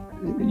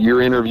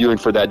 you're interviewing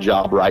for that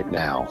job right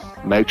now.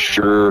 Make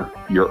sure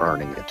you're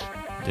earning it.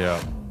 Yeah,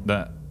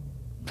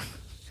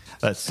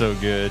 that's so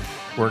good.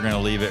 We're going to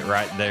leave it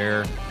right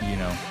there.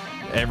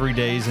 Every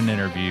day is an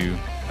interview.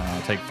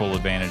 Take full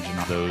advantage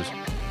of those,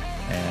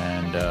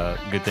 and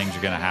good things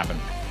are going to happen.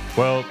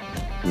 Well,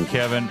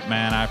 Kevin,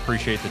 man, I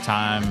appreciate the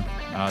time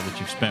that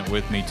you've spent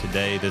with me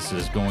today. This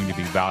is going to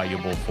be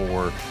valuable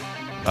for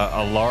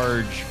a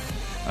large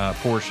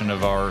portion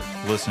of our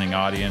listening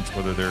audience,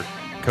 whether they're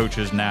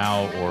coaches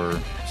now or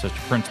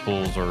assistant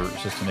principals or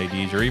assistant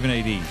ADs or even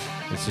ADs.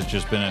 This has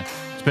just been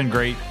it's been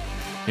great,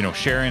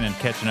 sharing and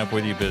catching up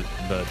with you, but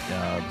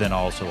then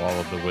also all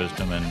of the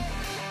wisdom and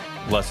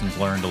lessons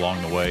learned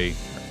along the way.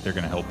 They're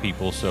going to help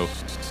people. So,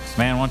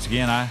 man, once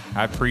again, I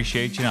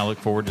appreciate you, and I look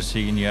forward to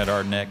seeing you at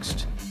our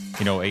next,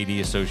 AD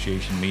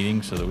Association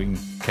meeting so that we can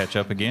catch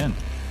up again.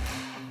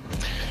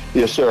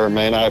 Yes, sir,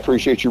 man. I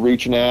appreciate you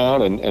reaching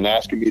out and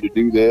asking me to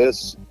do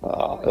this.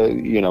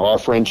 Our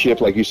friendship,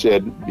 like you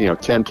said,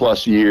 10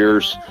 plus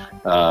years,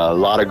 a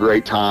lot of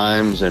great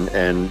times and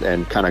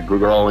kind of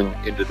growing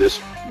into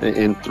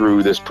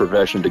through this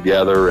profession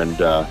together, and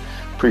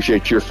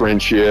appreciate your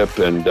friendship.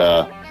 And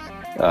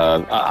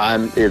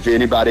if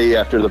anybody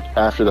after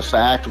the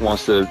fact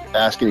wants to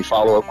ask any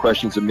follow-up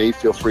questions of me,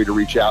 feel free to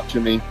reach out to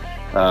me.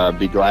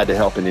 Be glad to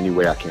help in any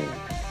way I can.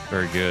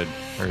 Very good.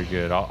 Very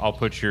good. I'll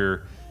put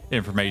your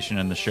information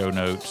in the show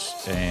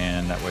notes,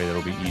 and that way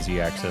that'll be easy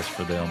access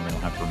for them. They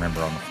don't have to remember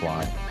on the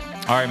fly.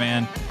 All right,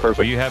 man. Perfect.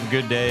 Well, you have a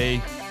good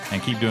day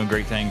and keep doing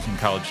great things in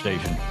College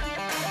Station.